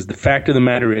games. Because the fact of the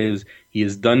matter is, he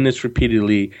has done this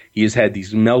repeatedly. He has had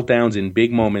these meltdowns in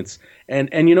big moments.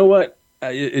 And you know what?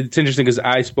 It's interesting because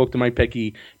I spoke to Mike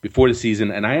Petke before the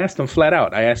season, and I asked him flat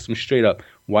out. I asked him straight up,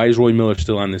 why is Roy Miller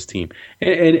still on this team?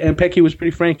 And Petke was pretty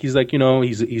frank. He's like,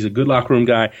 he's a good locker room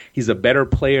guy. He's a better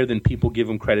player than people give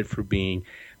him credit for being.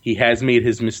 He has made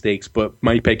his mistakes, but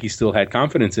Mike Petke still had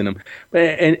confidence in him.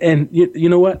 And you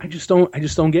know what? I just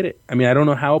don't get it. I mean, I don't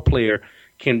know how a player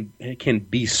can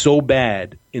be so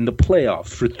bad in the playoffs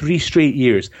for 3 straight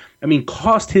years. I mean,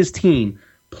 cost his team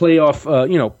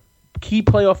playoff, key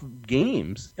playoff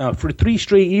games for 3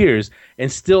 straight years,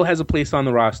 and still has a place on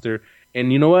the roster.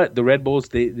 And you know what? The Red Bulls,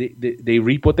 they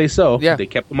reap what they sow. Yeah. They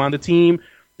kept him on the team.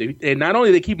 And not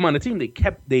only they keep him on the team,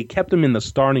 they kept him in the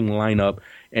starting lineup,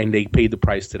 and they paid the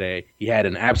price today. He had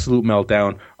an absolute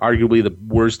meltdown, arguably the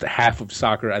worst half of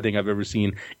soccer I think I've ever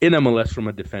seen in MLS from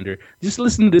a defender. Just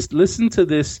listen to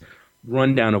this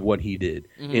rundown of what he did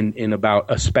in about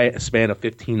a span of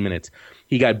 15 minutes.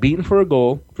 He got beaten for a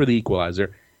goal for the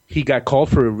equalizer. He got called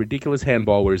for a ridiculous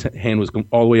handball where his hand was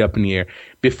all the way up in the air.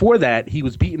 Before that, he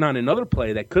was beaten on another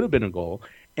play that could have been a goal.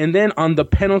 And then on the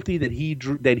penalty that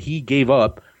he gave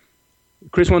up,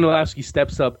 Chris Wondolowski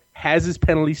steps up, has his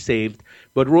penalty saved,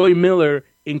 but Roy Miller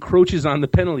encroaches on the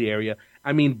penalty area.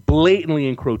 I mean, blatantly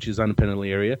encroaches on the penalty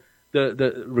area.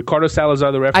 The Ricardo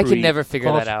Salazar, the referee. I can never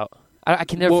figure that out. I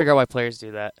can never figure out why players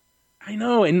do that. I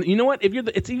know, and you know what?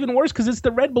 It's even worse because it's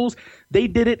the Red Bulls. They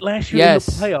did it last year in the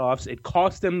playoffs. It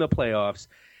cost them the playoffs.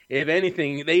 If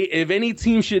anything, if any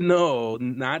team should know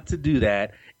not to do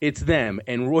that, it's them.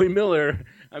 And Roy Miller,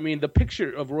 I mean, the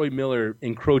picture of Roy Miller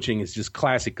encroaching is just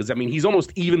classic because, I mean, he's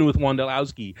almost even with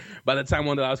Wondolowski by the time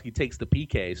Wondolowski takes the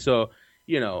PK. So,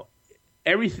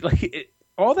 everything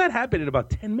all that happened in about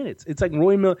 10 minutes. It's like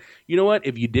Roy Miller, you know what?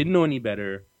 If you didn't know any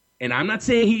better, and I'm not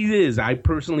saying he is. I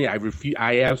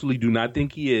absolutely do not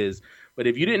think he is. But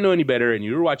if you didn't know any better and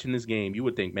you were watching this game, you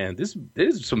would think, man,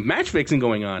 there's some match fixing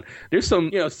going on. There's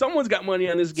some, someone's got money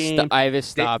on this game.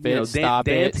 Stop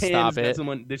it.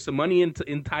 There's some money in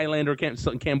Thailand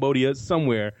or Cambodia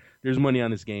somewhere. There's money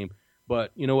on this game.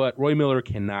 But you know what? Roy Miller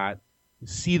cannot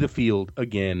see the field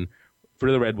again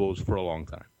for the Red Bulls for a long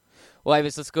time. Well,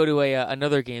 Ivis, let's go to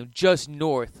another game just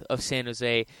north of San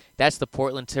Jose. That's the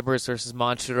Portland Timbers versus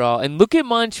Montreal. And look at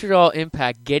Montreal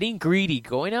Impact getting greedy,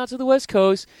 going out to the West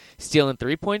Coast, stealing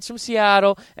 3 points from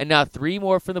Seattle, and now 3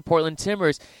 more from the Portland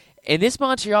Timbers. And this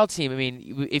Montreal team, I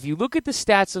mean, if you look at the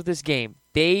stats of this game,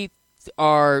 they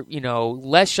are,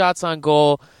 less shots on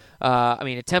goal,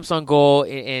 attempts on goal,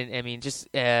 and just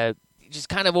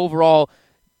kind of overall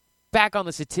back on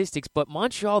the statistics. But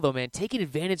Montreal, though, man, taking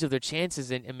advantage of their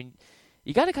chances, and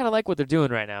you got to kind of like what they're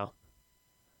doing right now.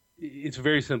 It's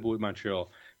very simple with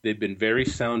Montreal. They've been very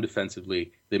sound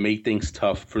defensively. They make things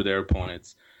tough for their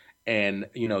opponents. And,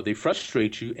 they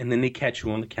frustrate you, and then they catch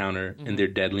you on the counter, and they're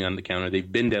deadly on the counter.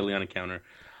 They've been deadly on the counter.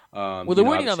 Well, they're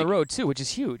winning on the road, too, which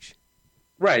is huge.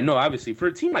 Right. No, obviously. For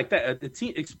a team like that, a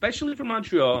team, especially for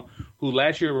Montreal, who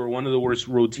last year were one of the worst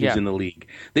road teams in the league.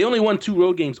 They only won 2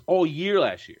 road games all year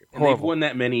last year. And they've won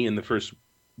that many in the first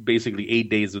basically 8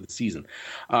 days of the season.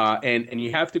 And you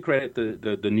have to credit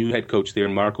the new head coach there,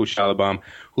 Marco Schalabam,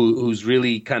 who's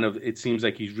really kind of, it seems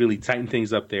like he's really tightened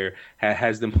things up there,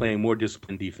 has them playing more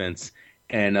disciplined defense.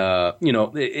 And,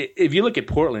 if you look at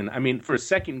Portland, I mean, for a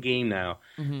second game now,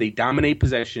 they dominate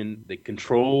possession, they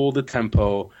control the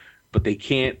tempo, but they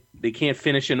can't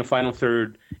finish in the final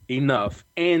third enough,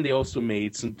 and they also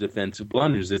made some defensive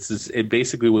blunders. It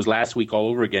basically was last week all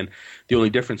over again. The only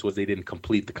difference was they didn't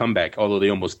complete the comeback, although they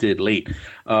almost did late.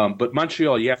 But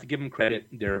Montreal, you have to give them credit.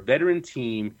 They're a veteran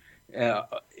team.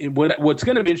 What's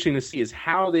going to be interesting to see is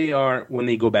how they are when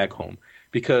they go back home.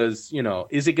 Because,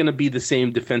 is it going to be the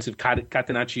same defensive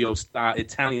Catenaccio style,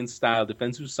 Italian style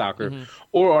defensive soccer,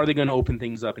 or are they going to open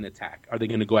things up and attack? Are they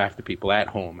going to go after people at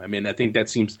home? I mean, I think it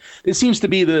seems to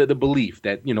be the belief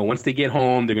that, once they get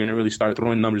home, they're going to really start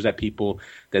throwing numbers at people,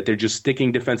 that they're just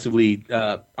sticking defensively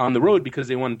on the road because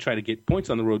they want to try to get points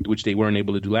on the road, which they weren't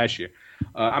able to do last year.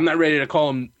 I'm not ready to call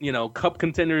them, cup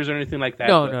contenders or anything like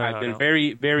that. I've been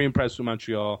very, very impressed with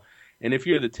Montreal. And if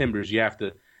you're the Timbers, you have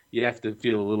to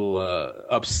feel a little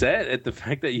upset at the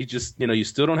fact that you just, you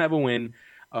still don't have a win.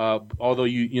 Although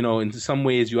in some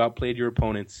ways you outplayed your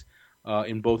opponents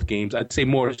in both games. I'd say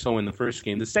more so in the first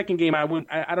game. The second game, I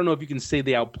don't know if you can say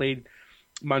they outplayed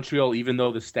Montreal, even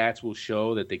though the stats will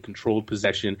show that they controlled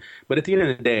possession. But at the end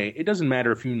of the day, it doesn't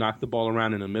matter if you knock the ball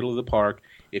around in the middle of the park,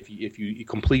 if you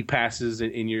complete passes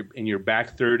in your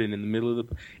back third and in the middle of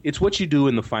it's what you do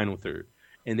in the final third.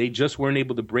 And they just weren't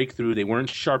able to break through. They weren't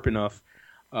sharp enough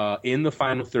in the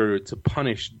final third to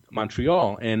punish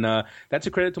Montreal. And that's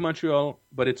a credit to Montreal,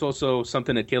 but it's also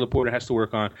something that Caleb Porter has to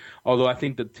work on. Although I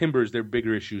think the Timbers, their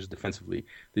bigger issues defensively.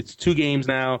 It's 2 games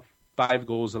now, 5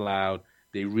 goals allowed.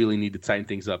 They really need to tighten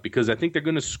things up because I think they're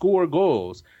going to score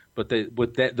goals. But the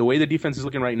way the defense is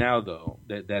looking right now, though,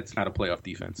 that's not a playoff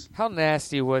defense. How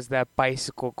nasty was that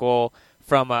bicycle goal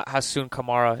from Hassoun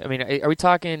Kamara? I mean, are we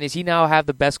talking, does he now have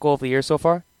the best goal of the year so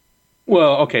far?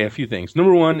 Well, okay, a few things.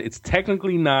 Number one, it's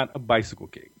technically not a bicycle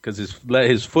kick because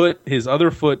his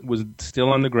other foot was still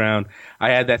on the ground. I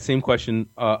had that same question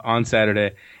on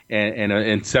Saturday,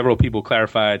 and several people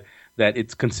clarified that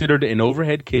it's considered an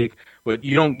overhead kick, but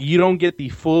you don't get the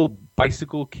full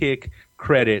bicycle kick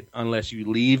credit unless you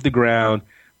leave the ground,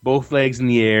 both legs in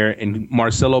the air, and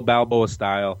Marcelo Balboa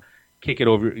style, kick it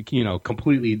over,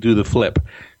 completely do the flip.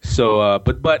 So,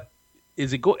 but.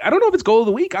 Is it goal? I don't know if it's goal of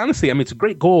the week. Honestly, I mean it's a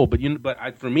great goal, but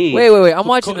for me, wait. I'm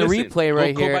watching the replay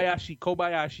right here.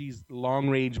 Kobayashi's long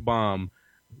range bomb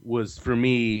was for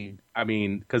me. I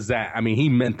mean, because he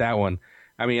meant that one.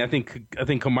 I mean, I think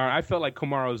Kamara. I felt like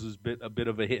Kamara's was a bit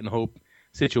of a hit and hope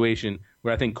situation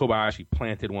where I think Kobayashi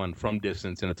planted one from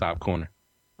distance in the top corner.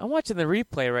 I'm watching the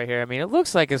replay right here. I mean, it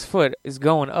looks like his foot is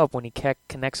going up when he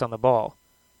connects on the ball.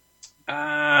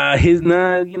 You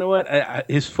know what?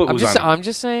 His foot was on. I'm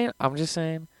just saying.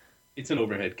 It's an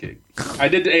overhead kick. I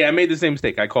made the same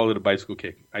mistake. I called it a bicycle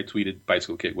kick. I tweeted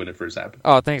bicycle kick when it first happened.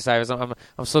 Oh, thanks, Ives. I'm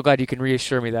so glad you can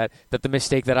reassure me that the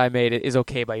mistake that I made is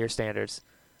okay by your standards.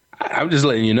 I'm just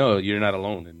letting you know you're not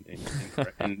alone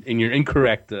in your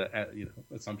incorrect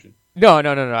assumption. No.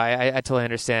 I totally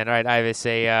understand. All right, Ives,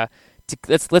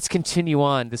 let's continue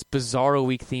on this bizarro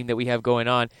week theme that we have going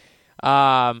on.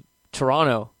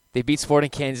 Toronto. They beat Sporting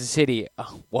Kansas City.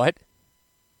 What?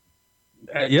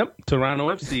 Yep. Toronto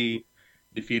FC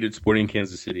defeated Sporting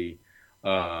Kansas City,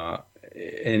 and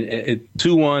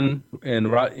 2-1. And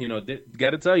got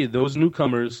to tell you, those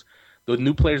newcomers, those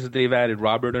new players that they've added,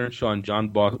 Robert Earnshaw and John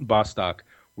Bostock,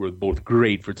 were both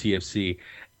great for TFC.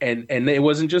 And it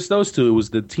wasn't just those two; it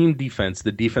was the team defense,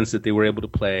 the defense that they were able to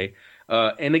play.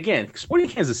 And again, Sporting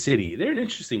Kansas City, they're an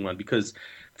interesting one because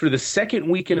for the second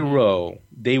week in a row,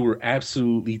 they were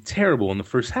absolutely terrible in the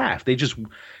first half. They just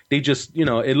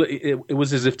it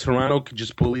was as if Toronto could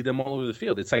just bully them all over the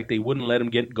field. It's like they wouldn't let them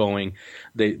get going.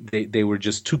 They were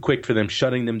just too quick for them,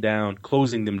 shutting them down,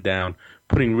 closing them down,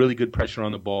 putting really good pressure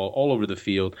on the ball all over the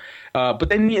field. But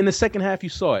then in the second half, you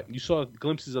saw it. You saw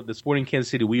glimpses of the Sporting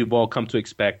Kansas City we've all come to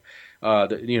expect.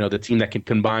 The team that can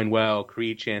combine well,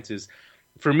 create chances.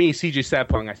 For me, CJ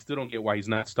Sapong, I still don't get why he's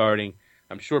not starting.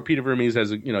 I'm sure Peter Vermees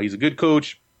he's a good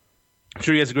coach. I'm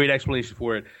sure he has a great explanation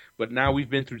for it. But now we've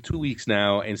been through 2 weeks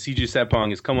now, and CJ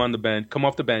Sapong has come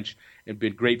off the bench, and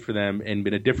been great for them and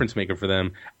been a difference maker for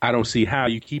them. I don't see how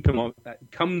you keep him on.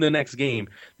 Come the next game,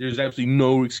 there's absolutely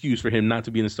no excuse for him not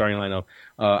to be in the starting lineup.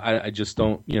 I just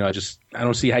don't. I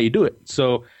don't see how you do it.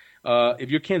 So. If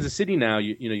you're Kansas City now,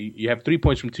 you have 3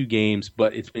 points from 2 games,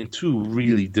 but it's been 2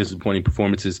 really disappointing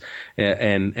performances,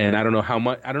 and I don't know how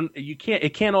much.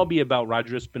 It can't all be about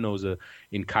Roger Espinoza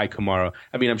and Kai Kamara.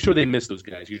 I mean, I'm sure they miss those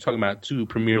guys. You're talking about 2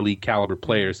 Premier League caliber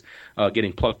players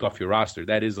getting plucked off your roster.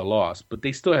 That is a loss, but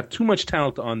they still have too much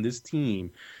talent on this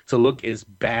team to look as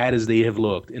bad as they have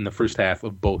looked in the first half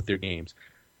of both their games.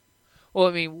 Well,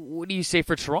 I mean, what do you say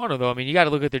for Toronto, though? I mean, you got to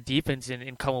look at their defense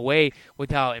and come away with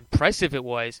how impressive it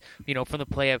was, from the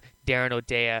play of Darren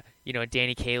O'Dea,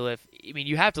 Danny Califf. I mean,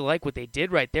 you have to like what they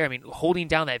did right there. I mean, holding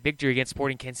down that victory against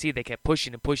Sporting Kansas City, they kept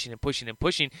pushing and pushing and pushing and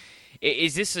pushing.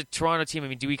 Is this a Toronto team? I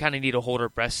mean, do we kind of need to hold our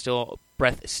breath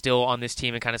still on this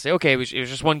team and kind of say, okay, it was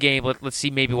just one game. Let's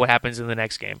see maybe what happens in the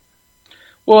next game?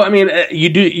 Well, I mean,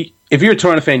 if you're a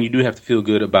Toronto fan, you do have to feel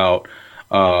good about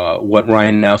what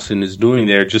Ryan Nelson is doing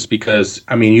there, just because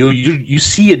I mean you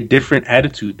see a different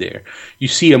attitude there. You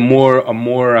see a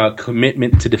more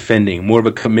commitment to defending, more of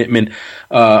a commitment,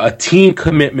 a team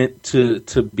commitment to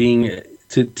being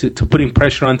to putting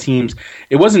pressure on teams.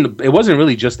 It wasn't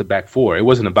really just the back four. It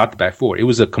wasn't about the back four. It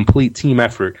was a complete team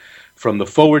effort from the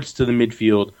forwards to the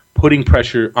midfield, putting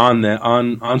pressure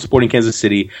on Sporting Kansas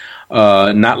City,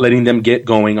 not letting them get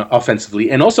going offensively,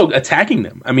 and also attacking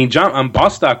them. I mean, John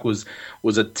Bostock was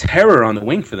a terror on the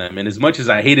wing for them. And as much as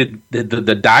I hated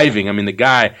the diving, I mean, the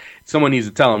guy, someone needs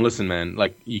to tell him, listen, man,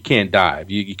 like you can't dive.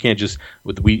 You can't just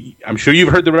I'm sure you've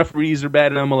heard the referees are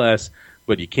bad in MLS,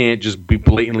 but you can't just be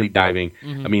blatantly diving.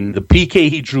 Mm-hmm. I mean, the PK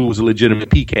he drew was a legitimate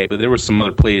PK, but there were some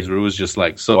other plays where it was just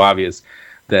like so obvious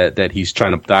that he's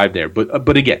trying to dive there.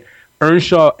 But again,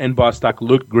 Earnshaw and Bostock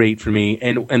looked great for me,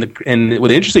 and what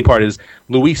the interesting part is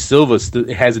Luis Silva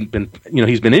hasn't been,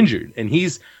 he's been injured, and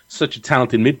he's such a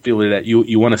talented midfielder that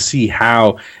you want to see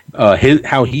how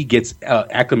he gets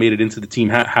acclimated into the team,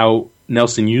 how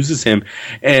Nelson uses him,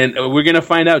 and we're gonna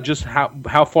find out just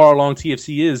how far along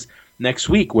TFC is next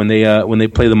week when they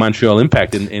play the Montreal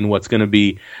Impact in what's going to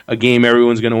be a game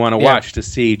everyone's going to want to watch to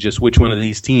see just which one of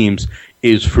these teams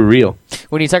is for real.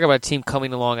 When you talk about a team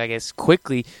coming along, I guess,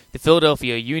 quickly, the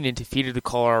Philadelphia Union defeated the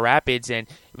Colorado Rapids, and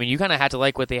I mean, you kind of had to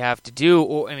like what they have to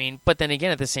do. But then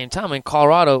again, at the same time, in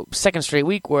Colorado, second straight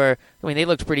week where, they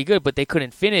looked pretty good, but they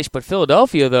couldn't finish. But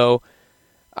Philadelphia, though,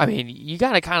 I mean, you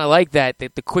got to kind of like that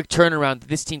the quick turnaround.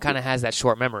 This team kind of has that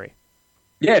short memory.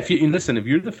 Yeah, if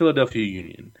you're the Philadelphia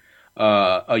Union,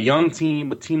 a young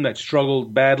team, a team that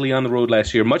struggled badly on the road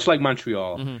last year, much like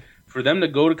Montreal, for them to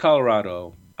go to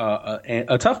Colorado,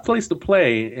 a tough place to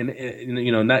play, and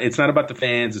it's not about the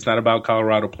fans, it's not about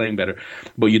Colorado playing better,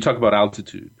 but you talk about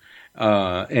altitude,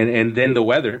 and then the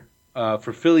weather.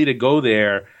 For Philly to go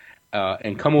there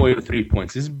and come away with 3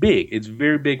 points is big. It's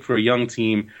very big for a young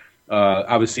team.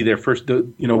 Obviously, their first,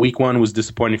 week one was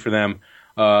disappointing for them.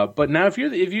 But now, if you're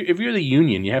the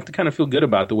Union, you have to kind of feel good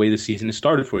about the way the season has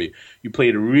started for you. You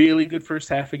played a really good first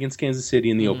half against Kansas City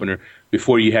in the opener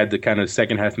before you had the kind of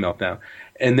second half meltdown,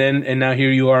 and now here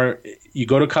you are. You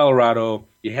go to Colorado.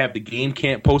 You have the game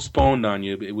can't postponed on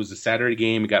you. It was a Saturday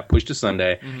game. It got pushed to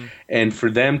Sunday, and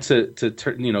for them to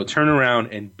turn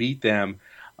around and beat them.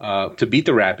 To beat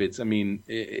the Rapids, I mean,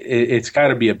 it's got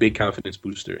to be a big confidence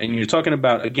booster. And you're talking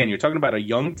about a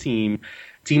young team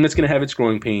that's going to have its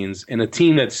growing pains, and a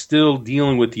team that's still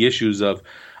dealing with the issues of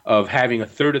having a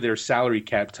third of their salary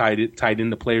cap tied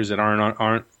into players that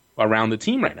aren't around the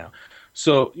team right now.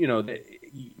 So,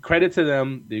 credit to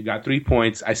them. They've got 3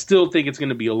 points. I still think it's going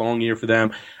to be a long year for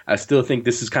them. I still think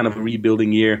this is kind of a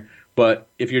rebuilding year. But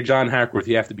if you're John Hackworth,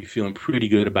 you have to be feeling pretty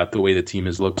good about the way the team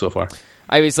has looked so far.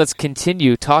 Anyways, let's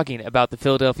continue talking about the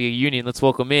Philadelphia Union. Let's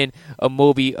welcome in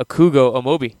Amobi Okugo.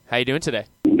 Amobi, how you doing today?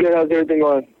 Good. How's everything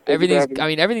going?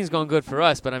 Everything's going good for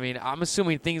us, but I'm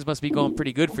assuming things must be going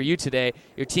pretty good for you today.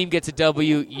 Your team gets a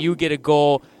W, you get a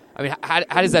goal. I mean,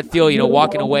 how does that feel?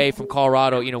 Walking away from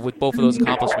Colorado, with both of those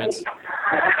accomplishments.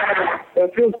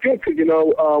 It feels good because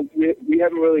we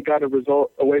haven't really got a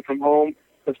result away from home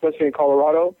especially in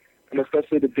Colorado, and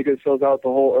especially to dig ourselves out the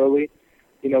hole early.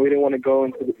 We didn't want to go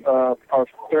into our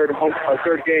third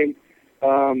game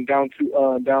down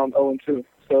 0-2.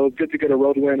 So it's good to get a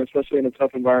road win, especially in a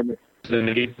tough environment. Then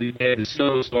they had the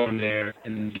snowstorm there,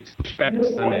 and it's pushed back to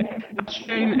Sunday.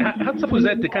 How tough was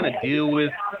that to kind of deal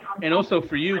with? And also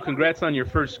for you, congrats on your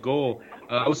first goal.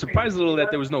 I was surprised a little that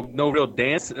there was no real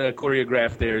dance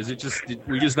choreographed there. Is it just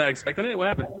were you just not expecting it? What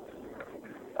happened?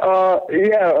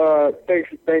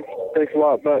 Thanks a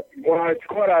lot. But when I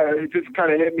scored, it just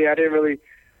kind of hit me. I didn't really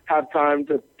have time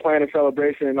to plan a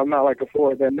celebration. I'm not like a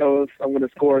forward that knows I'm going to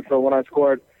score. So when I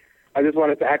scored, I just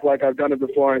wanted to act like I've done it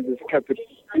before and just kept it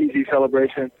easy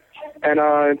celebration. And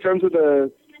in terms of the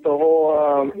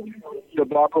whole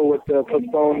debacle with the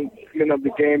postponement of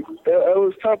the game, it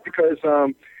was tough because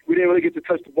we didn't really get to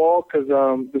touch the ball because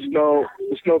the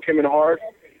snow came in hard.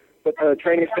 But the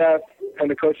training staff and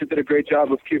the coaches did a great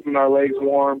job of keeping our legs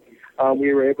warm.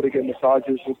 We were able to get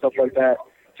massages and stuff like that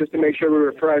just to make sure we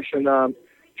were fresh and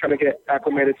trying to get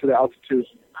acclimated to the altitude.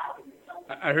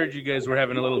 I heard you guys were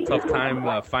having a little tough time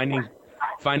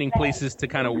finding places to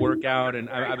kind of work out, and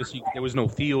obviously there was no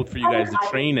field for you guys to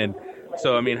train in.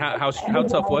 So, I mean, how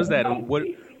tough was that? And what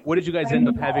did you guys end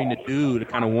up having to do to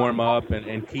kind of warm up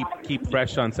and keep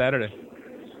fresh on Saturday?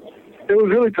 It was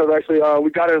really tough, actually. We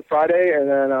got in Friday, and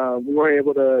then we weren't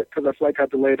able to, because our flight got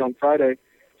delayed on Friday,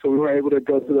 so we weren't able to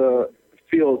go to the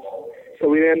field. So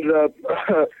we ended up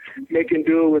making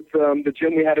do with the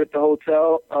gym we had at the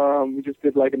hotel. We just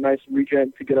did like a nice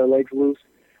weekend to get our legs loose.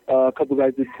 A couple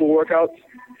guys did pool workouts.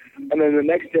 And then the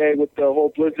next day with the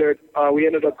whole blizzard, we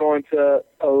ended up going to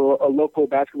a local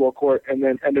basketball court and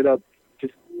then ended up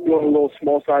just doing a little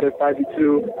small-sided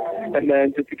 5v2 and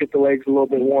then just to get the legs a little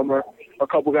bit warmer. A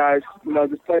couple guys,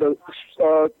 just played a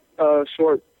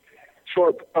short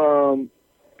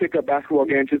pickup basketball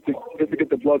game just to get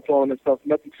the blood flowing and stuff.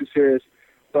 Nothing too serious.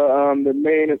 But the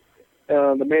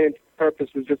main purpose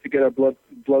was just to get our blood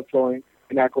flowing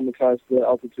and acclimatize to the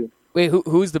altitude. Wait,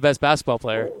 who's the best basketball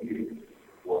player?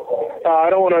 I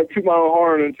don't want to toot my own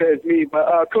horn and say it's me,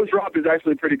 but Coach Rob is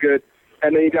actually pretty good.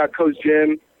 And then you got Coach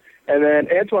Jim. And then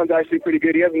Antoine's actually pretty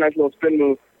good. He has a nice little spin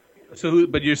move. So,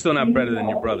 but you're still not better than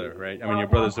your brother, right? I mean, your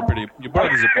brother's a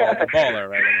baller,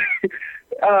 right?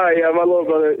 Yeah, my little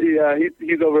brother. Yeah,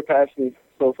 he's overpassed me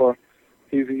so far.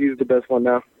 He's the best one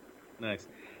now. Nice.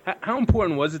 How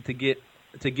important was it to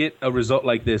get a result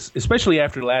like this, especially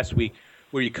after last week,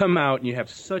 where you come out and you have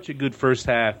such a good first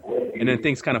half, and then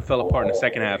things kind of fell apart in the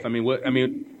second half? I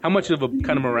mean, how much of a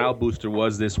kind of morale booster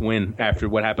was this win after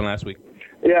what happened last week?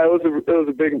 Yeah, it was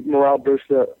a big morale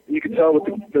booster. You could tell with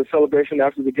the celebration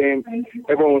after the game,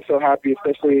 everyone was so happy,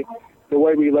 especially the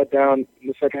way we let down in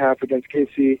the second half against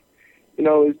KC.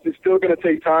 It's still going to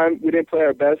take time. We didn't play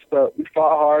our best, but we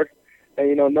fought hard.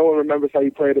 And, no one remembers how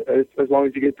you played as long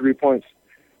as you get 3 points.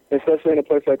 Especially in a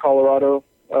place like Colorado,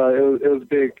 it was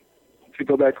big to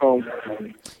go back home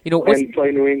and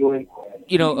play New England.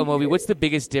 Amobi, what's the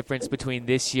biggest difference between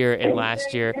this year and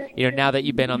last year? Now that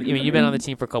you've been on the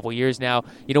team for a couple of years now.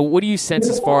 What do you sense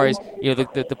as far as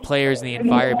the players and the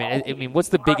environment? I mean, what's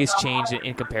the biggest change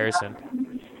in comparison?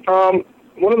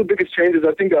 One of the biggest changes,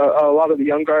 I think, a lot of the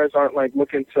young guys aren't like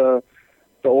looking to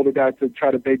the older guys to try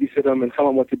to babysit them and tell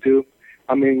them what to do.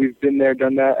 I mean, we've been there,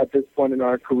 done that at this point in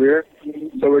our career.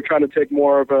 So we're trying to take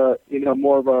more of a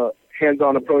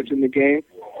hands-on approach in the game.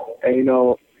 And,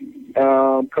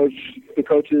 the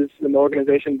coaches and the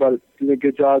organization, but doing a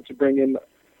good job to bring in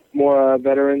more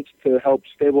veterans to help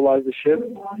stabilize the ship.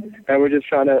 And we're just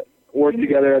trying to work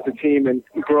together as a team and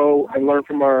grow and learn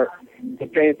from the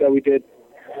pains that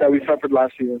we suffered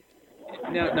last season.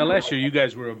 Now, last year you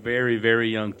guys were a very, very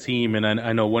young team, and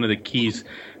I know one of the keys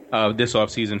this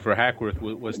offseason for Hackworth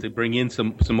was to bring in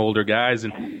some older guys,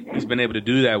 and he's been able to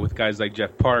do that with guys like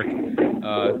Jeff Park,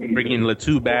 bringing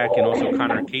Latu back, and also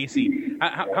Connor Casey.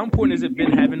 How important has it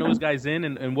been having those guys in,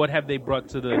 and what have they brought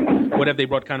to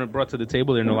the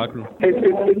table there in the locker room?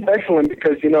 It's excellent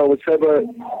because with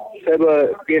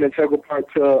Seba being an integral part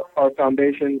to our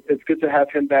foundation, it's good to have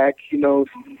him back. He knows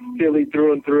Philly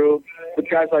through and through. With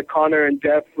guys like Connor and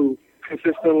Jeff, who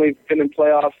consistently been in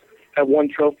playoffs, have won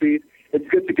trophies, it's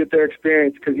good to get their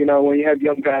experience because, when you have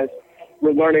young guys,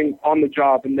 we're learning on the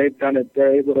job, and they've done it.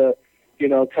 They're able to,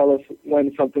 tell us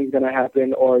when something's going to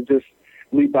happen or just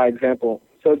lead by example.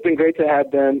 So it's been great to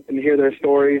have them and hear their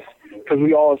stories because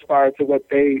we all aspire to what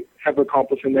they have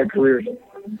accomplished in their careers.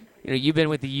 You've been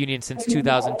with the Union since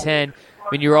 2010. I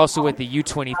mean, you're also with the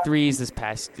U23s this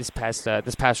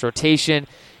past rotation.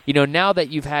 Now that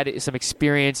you've had some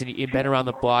experience and you've been around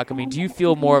the block, I mean, do you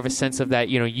feel more of a sense of that,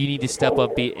 you need to step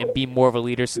up and be more of a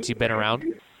leader since you've been around?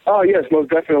 Oh, yes, most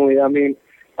definitely. I mean,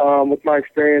 with my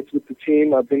experience with the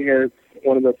team, I've been here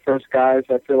one of the first guys.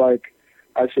 I feel like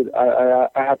I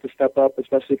have to step up,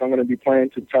 especially if I'm going to be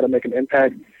playing, to try to make an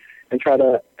impact and try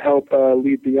to help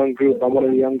lead the young group. I'm one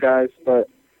of the young guys, but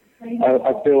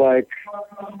I feel like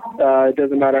it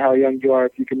doesn't matter how young you are.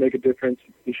 If you can make a difference,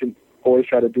 you should always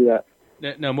try to do that.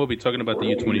 Now, Moby, talking about the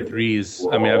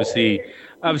U23s, I mean,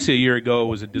 obviously a year ago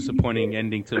was a disappointing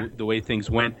ending to the way things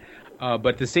went. But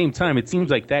at the same time, it seems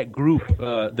like that group,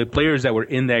 the players that were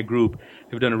in that group,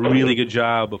 have done a really good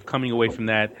job of coming away from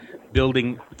that,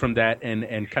 building from that,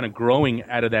 and kind of growing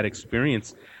out of that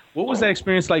experience. What was that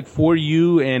experience like for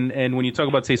you? And when you talk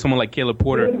about, say, someone like Caleb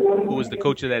Porter, who was the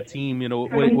coach of that team, you know,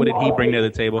 what did he bring to the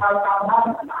table?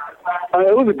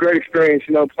 It was a great experience,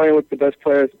 you know, playing with the best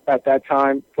players at that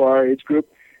time for our age group.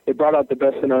 It brought out the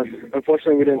best in us.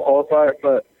 Unfortunately, we didn't qualify,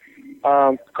 but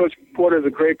Coach Porter is a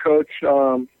great coach.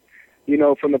 You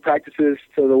know, from the practices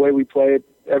to the way we played,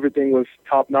 everything was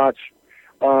top-notch.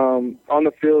 On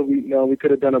the field, we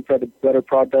could have done a better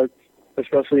product,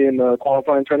 especially in the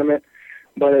qualifying tournament.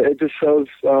 But it just shows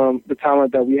the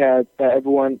talent that we had, that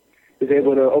everyone is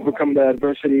able to overcome the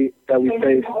adversity that we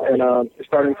faced and is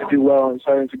starting to do well and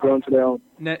starting to grow into their own.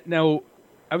 Now,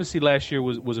 obviously last year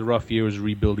was a rough year, it was a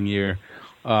rebuilding year.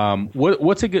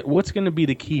 What's going to be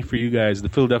the key for you guys, the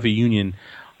Philadelphia Union,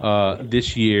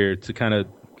 this year to kind of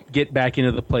get back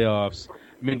into the playoffs?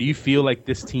 I mean, do you feel like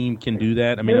this team can do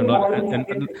that? I mean,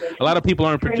 a lot of people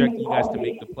aren't projecting you guys to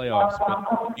make the playoffs,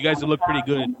 but you guys have looked pretty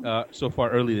good so far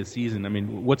early this season. I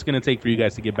mean, what's going to take for you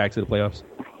guys to get back to the playoffs?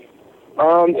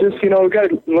 Just, you know, we got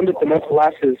to limit the mental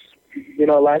lapses. You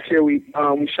know, last year we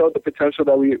showed the potential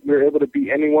that we were able to beat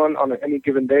anyone on any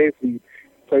given day if we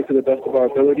played to the best of our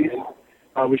abilities.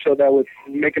 We showed that with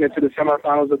making it to the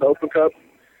semifinals of the Open Cup,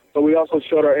 but we also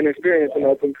showed our inexperience in the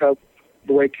Open Cup,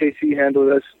 the way KC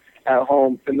handled us at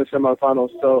home in the semifinals.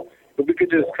 So if we could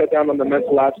just cut down on the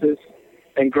mental lapses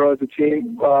and grow as a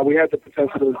team, we have the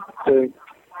potential to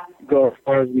go as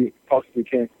far as we possibly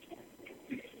can.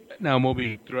 Now,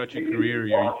 Moby, throughout your career,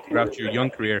 throughout your young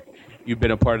career, you've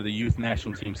been a part of the youth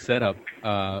national team setup.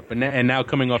 But now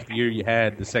coming off the year you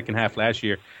had, the second half last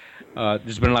year,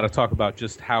 there's been a lot of talk about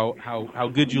just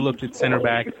how good you looked at center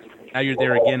back. Now you're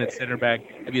there again at center back.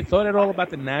 Have you thought at all about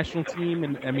the national team?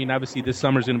 And I mean, obviously this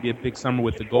summer is going to be a big summer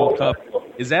with the Gold Cup.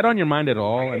 Is that on your mind at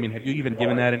all? I mean, have you even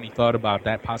given that any thought about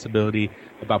that possibility,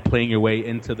 about playing your way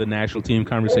into the national team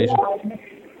conversation?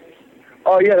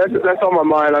 Oh yeah, that's on my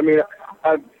mind. I mean,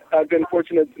 I've been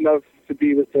fortunate enough to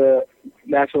be with the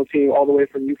national team all the way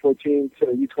from U14 to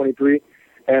U23,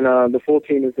 and the full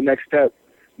team is the next step.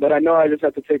 But I know I just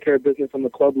have to take care of business on the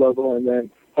club level, and then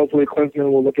hopefully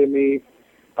Klinsmann will look at me,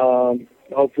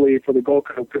 hopefully for the Gold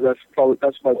Cup, because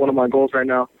that's like one of my goals right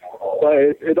now. But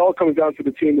it all comes down to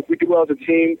the team. If we do well as a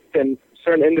team, then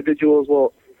certain individuals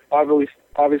will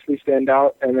obviously stand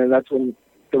out, and then that's when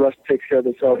the rest takes care of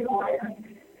themselves.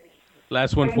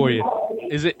 Last one for you.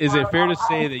 Is it fair to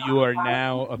say that you are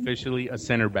now officially a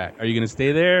center back? Are you going to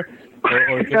stay there,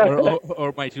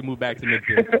 or might you move back to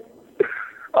midfield?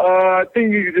 I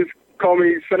think you could just call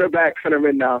me center back, center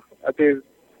mid now. I think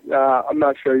I'm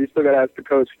not sure. You still got to ask the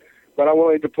coach, but I'm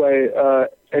willing to play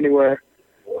anywhere.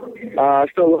 I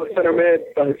still love center mid,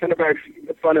 but center back's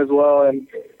fun as well. And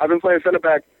I've been playing center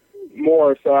back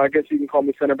more, so I guess you can call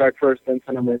me center back first, then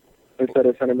center mid instead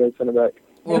of center mid, center back.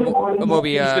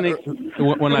 Moby,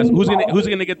 one last. Who's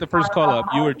gonna get the first call up?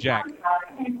 You or Jack?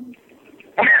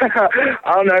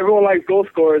 I don't know. Everyone likes goal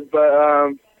scorers,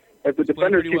 but if the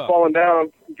defenders keep falling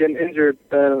down, getting injured,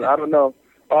 then I don't know.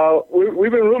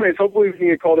 We've been roommates. Hopefully we can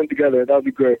get called in together. That would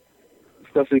be great,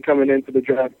 especially coming into the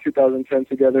draft 2010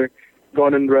 together,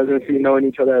 going into residency, knowing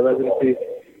each other at residency.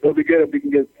 It'll be good if we can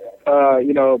get,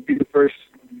 be the first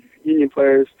Union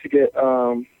players to get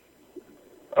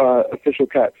official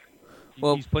caps.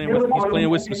 Well, he's playing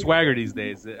with some swagger these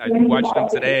days. I watched him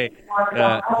today.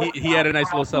 He had a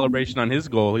nice little celebration on his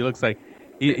goal. He looks like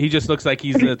he just looks like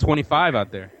he's 25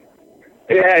 out there.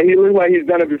 Yeah, he looks like he's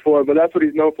done it before, but that's what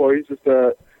he's known for. He's just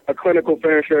a clinical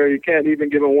finisher. You can't even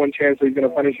give him one chance, so he's going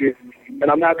to punish you.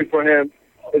 And I'm happy for him.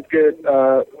 It's good.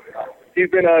 He's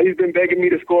been begging me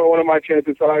to score one of my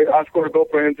chances, so I scored a goal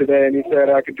for him today, and he said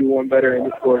I could do one better, and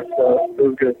he scored. So it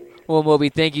was good. Well, Moby,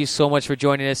 thank you so much for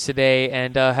joining us today,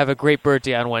 and have a great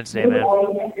birthday on Wednesday, man.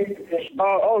 Thank you.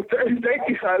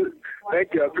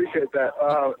 Thank you. I appreciate that.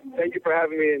 Thank you for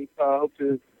having me, and hope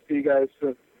to see you guys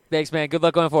soon. Thanks, man. Good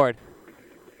luck going forward.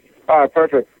 All right,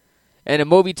 perfect. And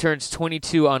Amobi turns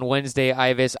 22 on Wednesday,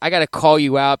 Ivis. I got to call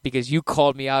you out because you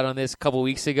called me out on this a couple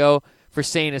weeks ago for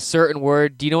saying a certain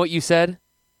word. Do you know what you said?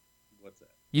 What's that?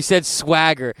 You said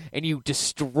swagger, and you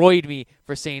destroyed me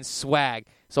for saying swag.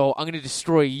 So I'm going to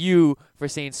destroy you for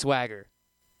saying swagger.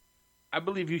 I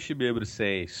believe you should be able to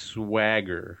say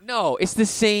swagger. No, it's the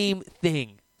same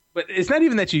thing. But it's not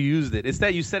even that you used it. It's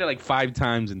that you said it like 5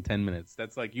 times in 10 minutes.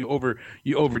 That's like you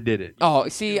overdid it. Oh,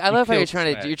 see, I love how you're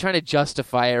trying to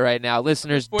justify it right now.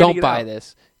 Listeners, don't buy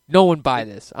this. No one buy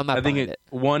this. I'm not buying it.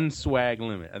 One swag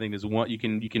limit. I think there's one. You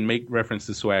can make reference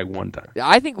to swag one time.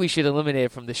 I think we should eliminate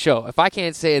it from the show. If I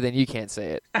can't say it, then you can't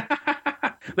say it.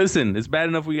 Listen, it's bad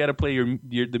enough we got to play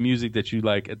the music that you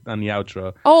like on the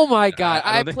outro. Oh my God!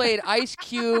 I played Ice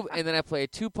Cube and then I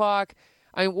played Tupac.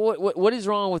 I mean, what is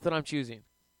wrong with what I'm choosing?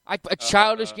 A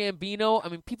Childish Gambino. I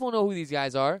mean, people know who these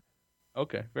guys are.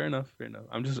 Okay, fair enough.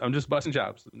 I'm just busting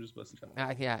chops.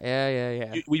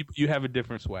 Yeah. You have a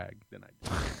different swag than I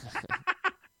do.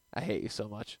 I hate you so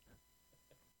much.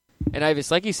 And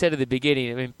Ivis, like you said at the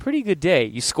beginning, I mean, pretty good day.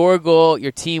 You score a goal,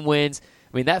 your team wins.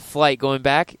 I mean, that flight going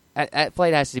back, that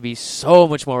flight has to be so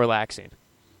much more relaxing.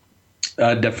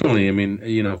 Definitely. I mean,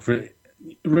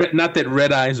 not that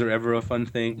red eyes are ever a fun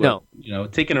thing, but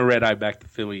taking a red eye back to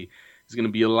Philly is going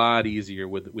to be a lot easier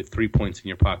with 3 points in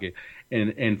your pocket.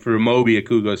 And for Amobi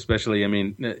Okugo especially, I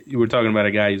mean, we're talking about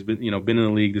a guy who's been in the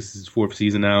league. This is his 4th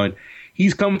season now, and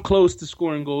he's come close to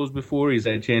scoring goals before. He's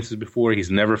had chances before.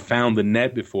 He's never found the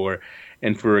net before.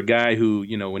 And for a guy who,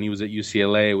 when he was at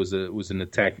UCLA, was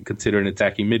considered an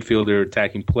attacking midfielder,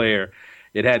 attacking player,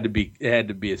 it had to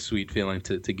be a sweet feeling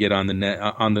to get on the net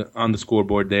on the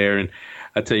scoreboard there. And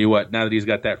I tell you what, now that he's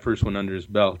got that first one under his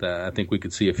belt, I think we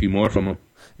could see a few more from him.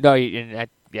 No,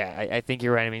 I think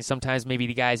you're right. I mean, sometimes maybe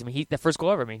the guys, the first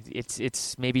goal ever,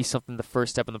 it's maybe something, the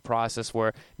first step in the process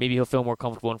where maybe he'll feel more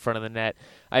comfortable in front of the net.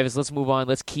 Ivis, let's move on.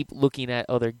 Let's keep looking at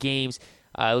other games.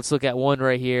 Let's look at one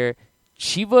right here.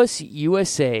 Chivas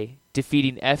USA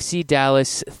defeating FC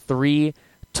Dallas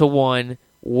 3-1.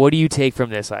 What do you take from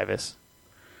this, Ivis?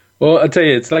 Well, I'll tell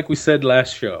you, it's like we said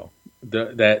last show,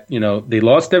 that they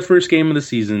lost their first game of the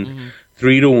season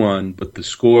 3-1, but the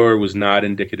score was not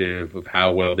indicative of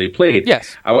how well they played.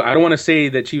 Yes. I don't want to say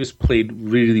that Chivas played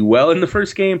really well in the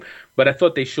first game, but I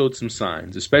thought they showed some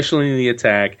signs, especially in the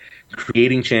attack,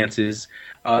 creating chances.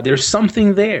 There's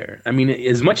something there. I mean,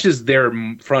 as much as their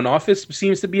front office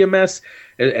seems to be a mess,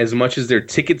 as much as their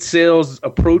ticket sales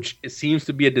approach seems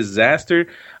to be a disaster,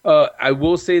 I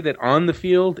will say that on the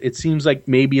field, it seems like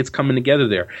maybe it's coming together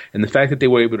there. And the fact that they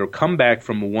were able to come back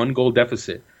from a 1-goal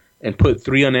deficit and put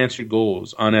 3 unanswered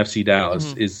goals on FC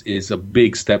Dallas is a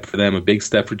big step for them, a big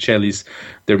step for Chelis,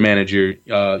 their manager,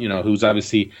 who's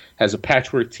obviously has a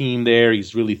patchwork team there.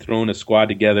 He's really thrown a squad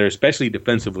together, especially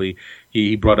defensively.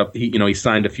 He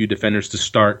signed a few defenders to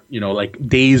start, like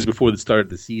days before the start of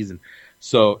the season.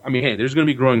 So, I mean, hey, there's going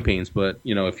to be growing pains, but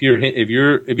if you're a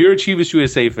Chivas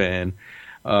USA fan,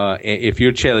 if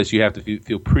you're Chelis, you have to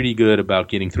feel pretty good about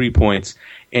getting 3 points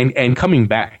and coming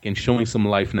back and showing some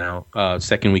life now,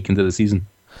 second week into the season.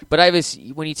 But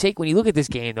Ivis, when you look at this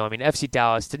game, though, I mean, FC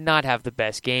Dallas did not have the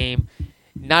best game,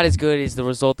 not as good as the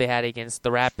result they had against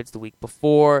the Rapids the week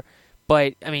before.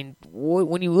 But I mean,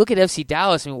 when you look at FC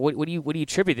Dallas, I mean, what do you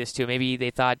attribute this to? Maybe they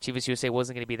thought Chivas USA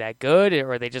wasn't going to be that good,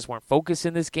 or they just weren't focused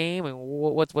in this game. And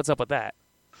what's up with that?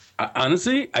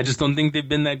 Honestly, I just don't think they've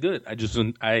been that good.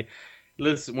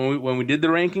 Listen, when we did the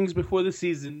rankings before the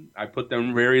season, I put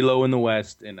them very low in the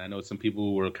West, and I know some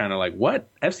people were kind of like, what?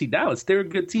 FC Dallas, they're a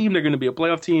good team. They're going to be a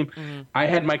playoff team. Mm-hmm. I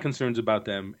had my concerns about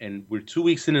them, and we're 2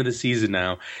 weeks into the season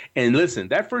now. And listen,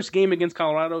 that first game against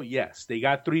Colorado, yes, they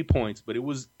got 3 points, but it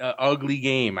was an ugly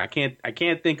game. I can't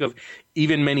think of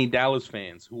even many Dallas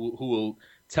fans who will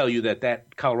tell you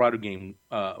that Colorado game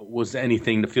was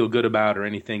anything to feel good about or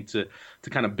anything to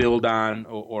kind of build on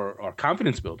or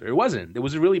confidence builder. It wasn't. It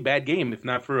was a really bad game. If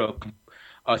not for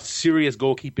a serious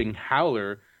goalkeeping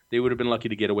howler, they would have been lucky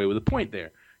to get away with a point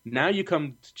there. Now you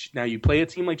play a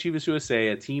team like Chivas USA,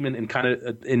 a team in kind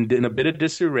of in a bit of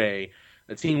disarray,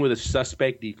 a team with a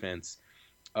suspect defense,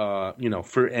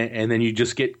 and then you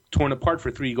just get torn apart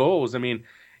for 3 goals. I mean,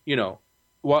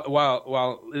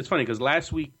 While it's funny because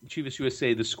last week Chivas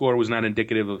USA, the score was not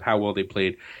indicative of how well they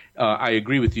played. I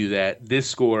agree with you that this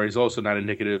score is also not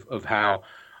indicative of how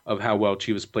well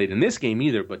Chivas played in this game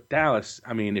either. But Dallas,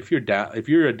 I mean, if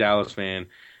you're a Dallas fan,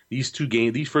 these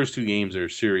first 2 games are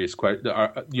serious.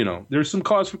 There's some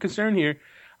cause for concern here.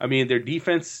 I mean, their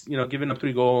defense, giving up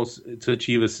 3 goals to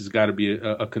Chivas has got to be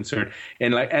a concern.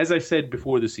 And as I said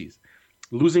before the season,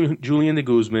 losing Julian de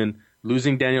Guzman,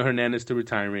 losing Daniel Hernandez to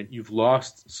retirement, you've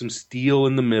lost some steel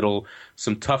in the middle,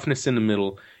 some toughness in the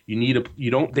middle.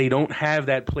 They don't have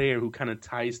that player who kind of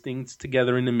ties things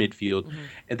together in the midfield,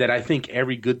 and that I think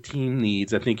every good team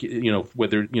needs. I think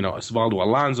whether Osvaldo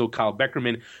Alonso, Kyle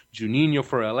Beckerman, Juninho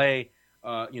for LA,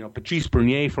 Patrice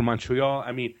Bernier for Montreal.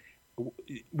 I mean,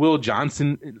 Will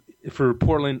Johnson for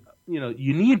Portland.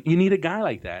 You need a guy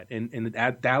like that. And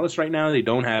at Dallas right now, they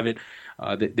don't have it.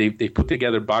 They put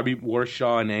together Bobby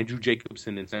Warshaw and Andrew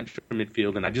Jacobson in central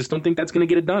midfield, and I just don't think that's going to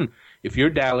get it done. If you're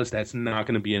Dallas, that's not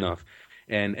going to be enough.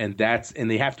 And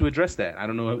they have to address that. I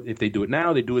don't know if they do it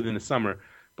now, they do it in the summer.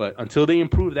 But until they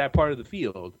improve that part of the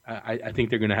field, I think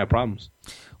they're going to have problems.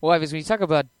 Well, Ives, when you talk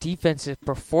about defensive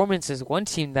performances, one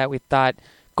team that we thought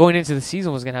going into the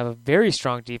season was going to have a very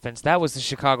strong defense, that was the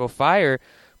Chicago Fire.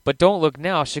 But don't look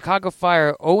now. Chicago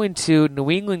Fire 0-2.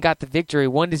 New England got the victory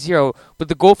 1-0. But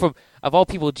the goal from, of all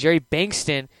people, Jerry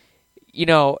Bankston,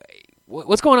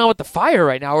 what's going on with the Fire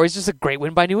right now? Or is this a great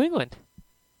win by New England?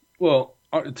 Well,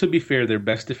 to be fair, their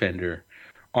best defender,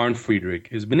 Arne Friedrich,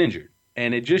 has been injured.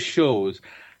 And it just shows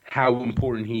how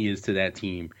important he is to that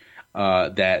team,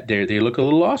 that they look a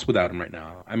little lost without him right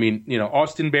now. I mean,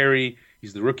 Austin Berry,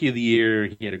 he's the Rookie of the Year.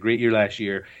 He had a great year last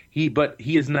year. But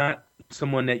he is not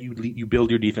someone that you build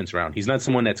your defense around. He's not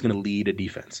someone that's going to lead a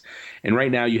defense. And right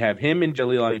now you have him and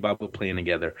Jalil Alibaba playing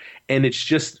together. And it's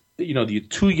just, the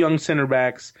two young center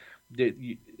backs,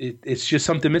 it's just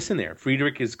something missing there.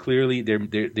 Friedrich is clearly they're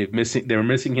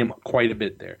missing him quite a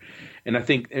bit there. And I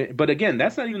think, but again,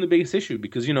 that's not even the biggest issue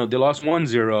because, they lost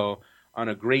 1-0 on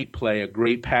a great play, a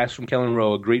great pass from Kellen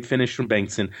Rowe, a great finish from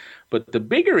Bankson. But the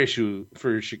bigger issue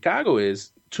for Chicago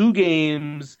is 2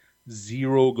 games,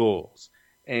 0 goals.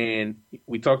 And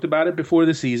we talked about it before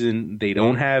the season. They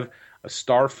don't have a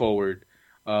star forward.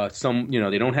 They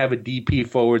don't have a DP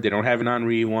forward. They don't have an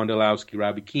Henri, Wondolowski,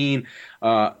 Robbie Keane.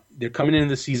 They're coming into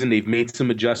the season. They've made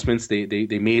some adjustments. They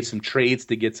made some trades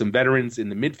to get some veterans in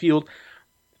the midfield.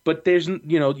 But there's,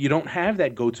 you don't have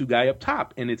that go-to guy up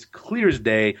top. And it's clear as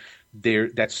day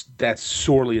that's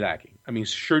sorely lacking. I mean,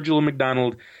 Sergio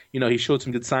McDonald, he showed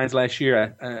some good signs last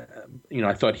year.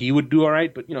 I thought he would do all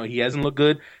right, but he hasn't looked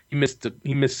good. He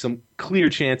missed some clear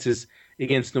chances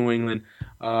against New England.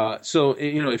 So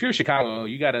if you're Chicago,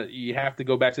 you have to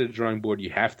go back to the drawing board.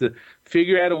 You have to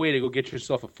figure out a way to go get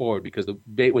yourself a forward because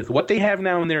with what they have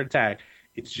now in their attack,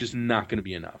 it's just not going to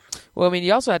be enough. Well, I mean,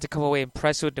 you also had to come away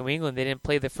impressed with New England. They didn't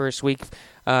play the first week.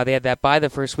 They had that bye the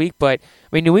first week. But,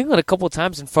 I mean, New England a couple of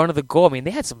times in front of the goal. I mean,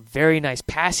 they had some very nice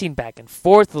passing back and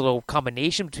forth, a little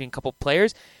combination between a couple of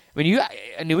players. I mean,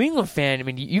 a New England fan, I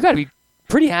mean, you got to be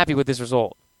pretty happy with this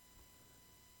result.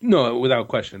 No, without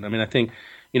question. I mean, I think,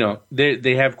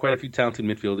 they have quite a few talented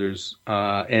midfielders.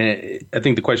 And I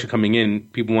think the question coming in,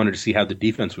 people wanted to see how the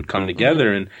defense would come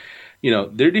together. And,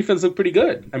 their defense looked pretty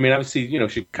good. I mean, obviously,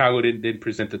 Chicago didn't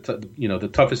present the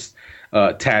toughest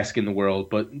task in the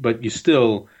world, but you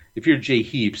still, if you're Jay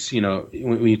Heaps,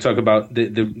 when you talk about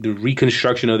the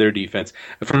reconstruction of their defense,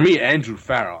 for me, Andrew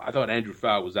Farrell, I thought Andrew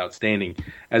Farrell was outstanding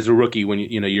as a rookie. When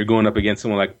you're going up against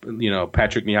someone like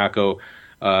Patrick Nyako,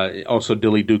 also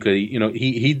Dilly Duca,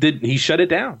 he shut it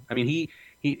down. I mean,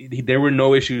 there were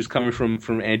no issues coming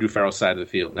from Andrew Farrell's side of the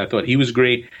field. I thought he was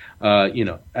great.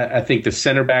 I think the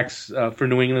center backs for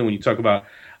New England, when you talk about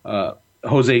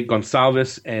Jose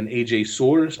Gonçalves and AJ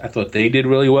Soares, I thought they did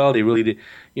really well. They really did.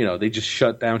 They just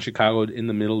shut down Chicago in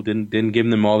the middle, didn't give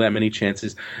them all that many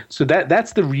chances. So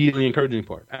that's the really encouraging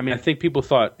part. I mean, I think people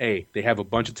thought, hey, they have a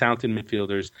bunch of talented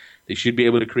midfielders. They should be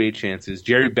able to create chances.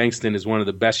 Jerry Bankston is one of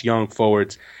the best young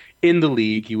forwards in the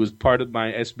league. He was part of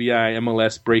my SBI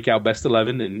MLS breakout best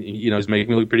 11, and he's making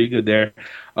me look pretty good there.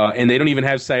 And they don't even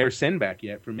have Sayer Sen back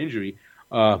yet from injury.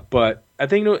 But I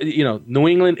think New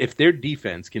England, if their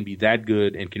defense can be that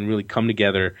good and can really come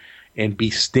together and be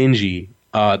stingy,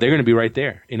 they're going to be right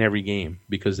there in every game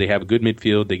because they have a good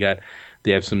midfield.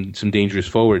 They have some dangerous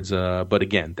forwards. But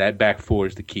again, that back four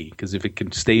is the key because if it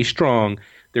can stay strong,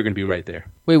 they're going to be right there.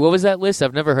 Wait, what was that list?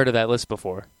 I've never heard of that list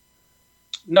before.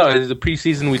 No, it was the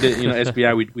preseason. We did,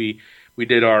 SBI. We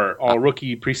did our all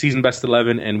rookie preseason best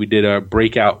 11, and we did our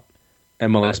breakout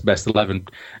MLS best 11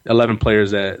 players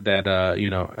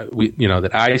that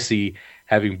I see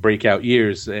having breakout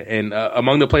years. And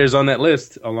among the players on that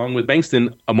list, along with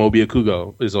Bankston, Amobi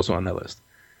Okugo is also on that list.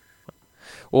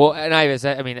 Well, and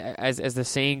as the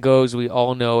saying goes, we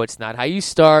all know it's not how you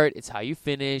start, it's how you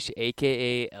finish,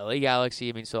 a.k.a. LA Galaxy.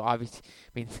 I mean, so obviously,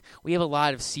 we have a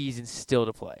lot of seasons still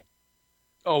to play.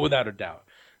 Oh, without a doubt.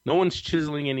 No one's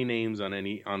chiseling any names on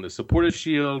the Supporters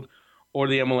Shield or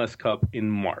the MLS Cup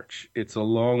in March. It's a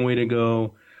long way to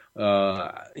go.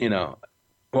 But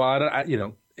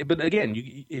again,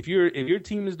 if your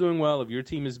team is doing well, if your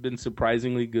team has been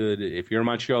surprisingly good, if you're a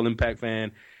Montreal Impact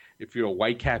fan, if you're a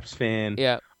Whitecaps fan,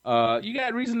 you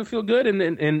got reason to feel good,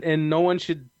 and no one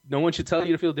should tell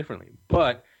you to feel differently.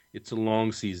 But it's a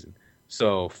long season,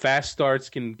 so fast starts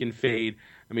can fade.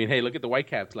 I mean, hey, look at the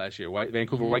Whitecaps last year.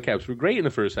 Vancouver Whitecaps were great in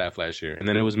the first half last year, and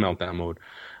then it was meltdown mode.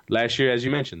 Last year, as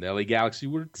you mentioned, the LA Galaxy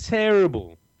were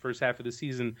terrible first half of the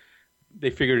season. They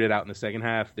figured it out in the second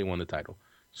half. They won the title.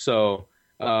 So,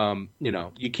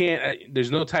 you can't.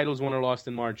 There's no titles won or lost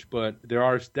in March, but there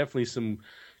are definitely some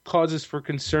causes for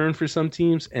concern for some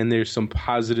teams, and there's some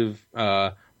positive.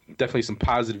 Definitely some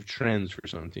positive trends for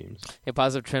some teams. A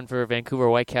positive trend for Vancouver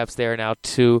Whitecaps. They are now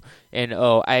 2-0.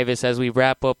 Ivis, as we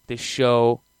wrap up the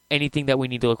show, anything that we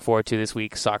need to look forward to this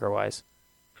week, soccer-wise?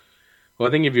 Well,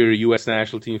 I think if you're a U.S.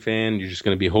 national team fan, you're just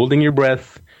going to be holding your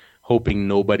breath, hoping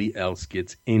nobody else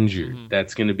gets injured. Mm-hmm.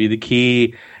 That's going to be the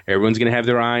key. Everyone's going to have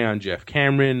their eye on Jeff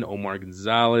Cameron, Omar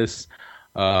Gonzalez.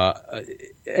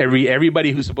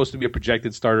 Everybody who's supposed to be a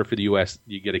projected starter for the U.S.,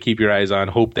 you got to keep your eyes on.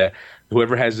 Hope that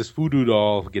whoever has this voodoo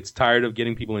doll gets tired of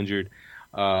getting people injured.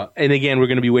 And again, we're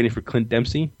going to be waiting for Clint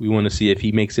Dempsey. We want to see if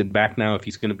he makes it back now, if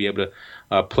he's going to be able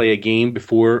to play a game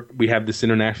before we have this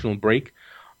international break.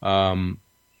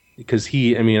 Because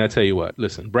I tell you what,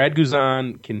 listen, Brad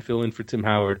Guzan can fill in for Tim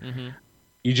Howard. Mm-hmm.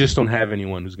 You just don't have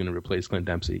anyone who's going to replace Clint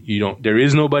Dempsey. There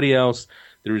is nobody else.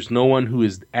 There is no one who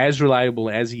is as reliable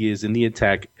as he is in the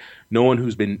attack. No one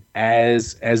who's been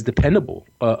as dependable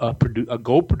a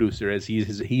goal producer as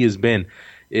he has been.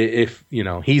 If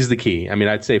he's the key. I mean,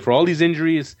 I'd say for all these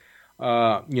injuries, you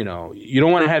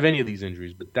don't want to have any of these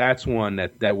injuries, but that's one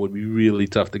that would be really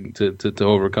tough to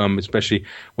overcome, especially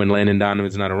when Landon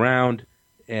Donovan's not around.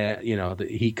 I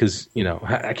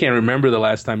can't remember the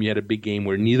last time you had a big game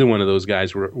where neither one of those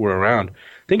guys were around.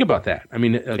 Think about that. I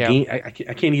mean, game. I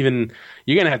can't even.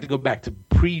 You're gonna have to go back to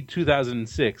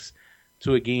pre-2006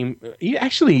 to a game.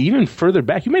 Actually, even further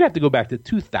back, you might have to go back to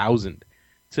 2000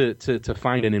 to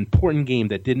find an important game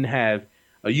that didn't have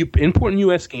important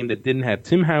U.S. game that didn't have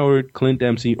Tim Howard, Clint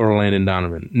Dempsey, or Landon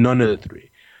Donovan. None of the three.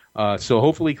 So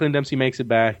hopefully Clint Dempsey makes it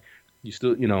back. You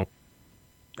still,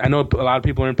 I know a lot of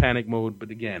people are in panic mode, but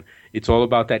again, it's all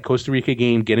about that Costa Rica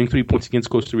game, getting 3 points against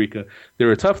Costa Rica.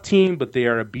 They're a tough team, but they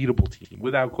are a beatable team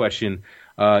without question.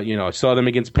 I saw them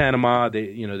against Panama.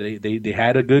 They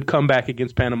had a good comeback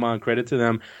against Panama, and credit to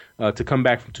them to come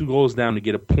back from 2 goals down to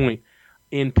get a point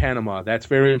in Panama. That's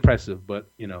very impressive.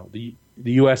 But the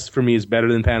U.S. for me is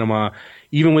better than Panama,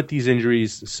 even with these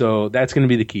injuries. So that's going to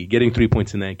be the key: getting 3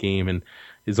 points in that game. And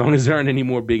as long as there aren't any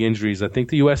more big injuries, I think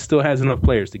the U.S. still has enough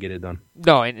players to get it done.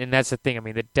 No, and that's the thing. I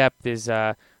mean, the depth is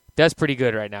that's pretty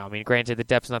good right now. I mean, granted, the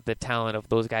depth's not the talent of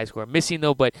those guys who are missing,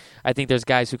 though, but I think there's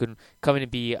guys who can come in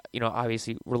and be,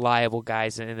 obviously reliable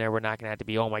guys in there. We're not going to have to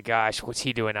be, oh, my gosh, what's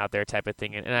he doing out there type of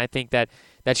thing. And I think that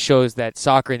shows that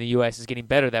soccer in the U.S. is getting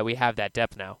better, that we have that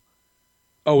depth now.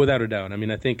 Oh, without a doubt. I mean,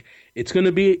 I think it's going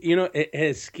to be,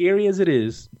 as scary as it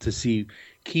is to see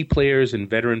key players and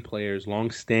veteran players,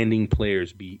 long-standing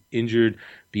players be injured,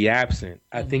 be absent.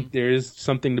 I think there is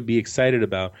something to be excited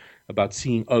about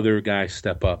seeing other guys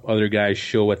step up, other guys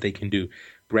show what they can do.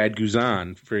 Brad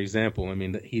Guzan, for example, I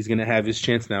mean, he's going to have his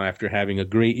chance now after having a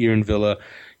great year in Villa.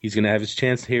 He's going to have his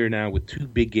chance here now with 2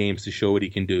 big games to show what he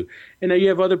can do. And now you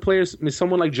have other players,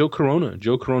 someone like Joe Corona.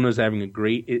 Joe Corona is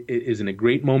is in a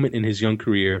great moment in his young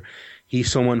career.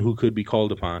 He's someone who could be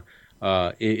called upon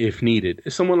if needed.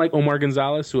 Someone like Omar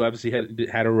Gonzalez, who obviously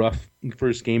had a rough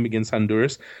first game against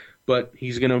Honduras, but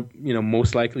he's going to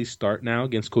most likely start now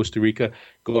against Costa Rica,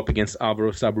 go up against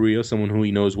Alvaro Saborio, someone who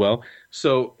he knows well.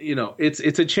 So,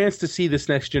 it's a chance to see this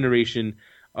next generation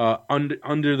under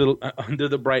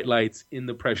the bright lights in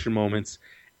the pressure moments.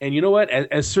 And you know what? At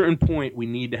a certain point, we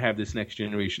need to have this next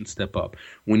generation step up.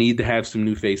 We need to have some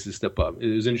new faces step up.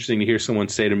 It was interesting to hear someone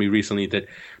say to me recently that,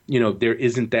 there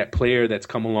isn't that player that's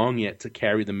come along yet to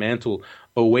carry the mantle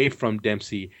away from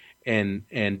Dempsey and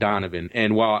Donovan.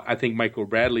 And while I think Michael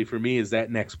Bradley, for me, is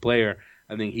that next player,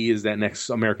 I think he is that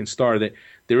next American star, that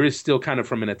there is still kind of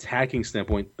from an attacking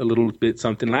standpoint a little bit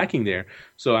something lacking there.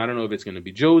 So I don't know if it's going to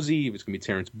be Josie, if it's going to be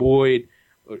Terrence Boyd,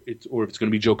 or if it's going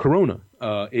to be Joe Corona.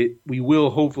 We will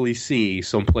hopefully see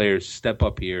some players step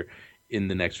up here in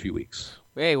the next few weeks.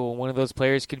 Hey, well, one of those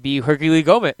players could be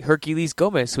Herculez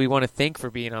Gomez, who we want to thank for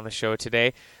being on the show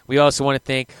today. We also want to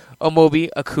thank Amobi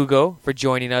Okugo for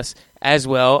joining us as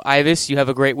well. Ivis, you have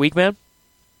a great week, man.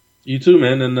 You too,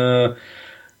 man, and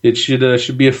it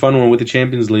should be a fun one with the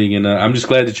Champions League. And I'm just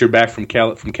glad that you're back from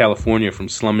California, from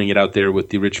slumming it out there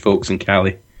with the rich folks in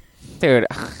Cali. Dude,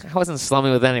 I wasn't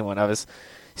slumming with anyone. I was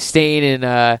staying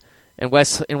in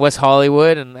West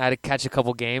Hollywood, and I had to catch a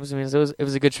couple games. I mean, it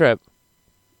was a good trip.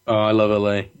 Oh, I love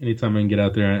LA. Anytime I can get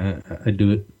out there, I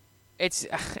do it. It's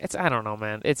I don't know,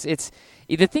 man. It's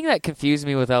the thing that confused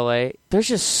me with LA. There's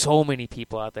just so many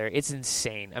people out there. It's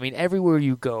insane. I mean, everywhere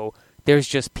you go, there's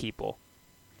just people.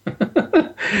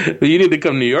 But you need to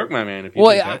come to New York, my man. If you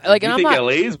think, you think LA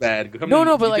is bad.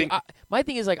 My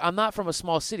thing is like I'm not from a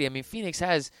small city. I mean, Phoenix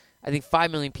has I think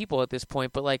 5 million people at this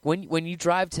point. But like when you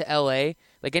drive to LA,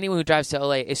 like anyone who drives to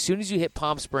LA, as soon as you hit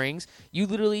Palm Springs, you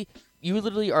literally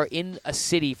are in a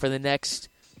city for the next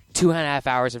 2.5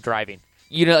 hours of driving.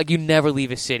 You know, like you never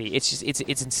leave a city. It's just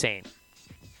it's insane.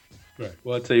 Right.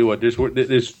 Well, I'll tell you what. There's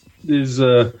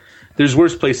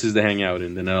worse places to hang out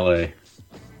in than L.A.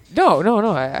 No.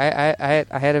 I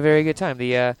had a very good time.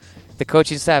 The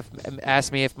coaching staff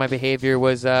asked me if my behavior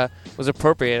was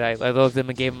appropriate. I looked at them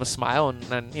and gave them a smile, and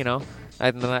then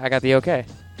I got the okay.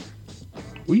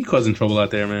 Were you causing trouble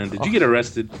out there, man? Did you get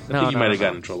arrested? I think you might have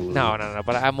gotten in trouble. No.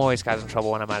 But I'm always causing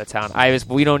trouble when I'm out of town.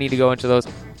 We don't need to go into those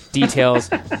details.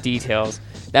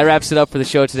 That wraps it up for the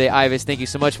show today. Ivis, thank you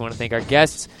so much. I want to thank our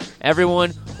guests.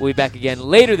 Everyone, we'll be back again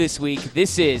later this week.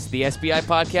 This is the SBI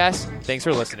Podcast. Thanks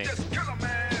for listening.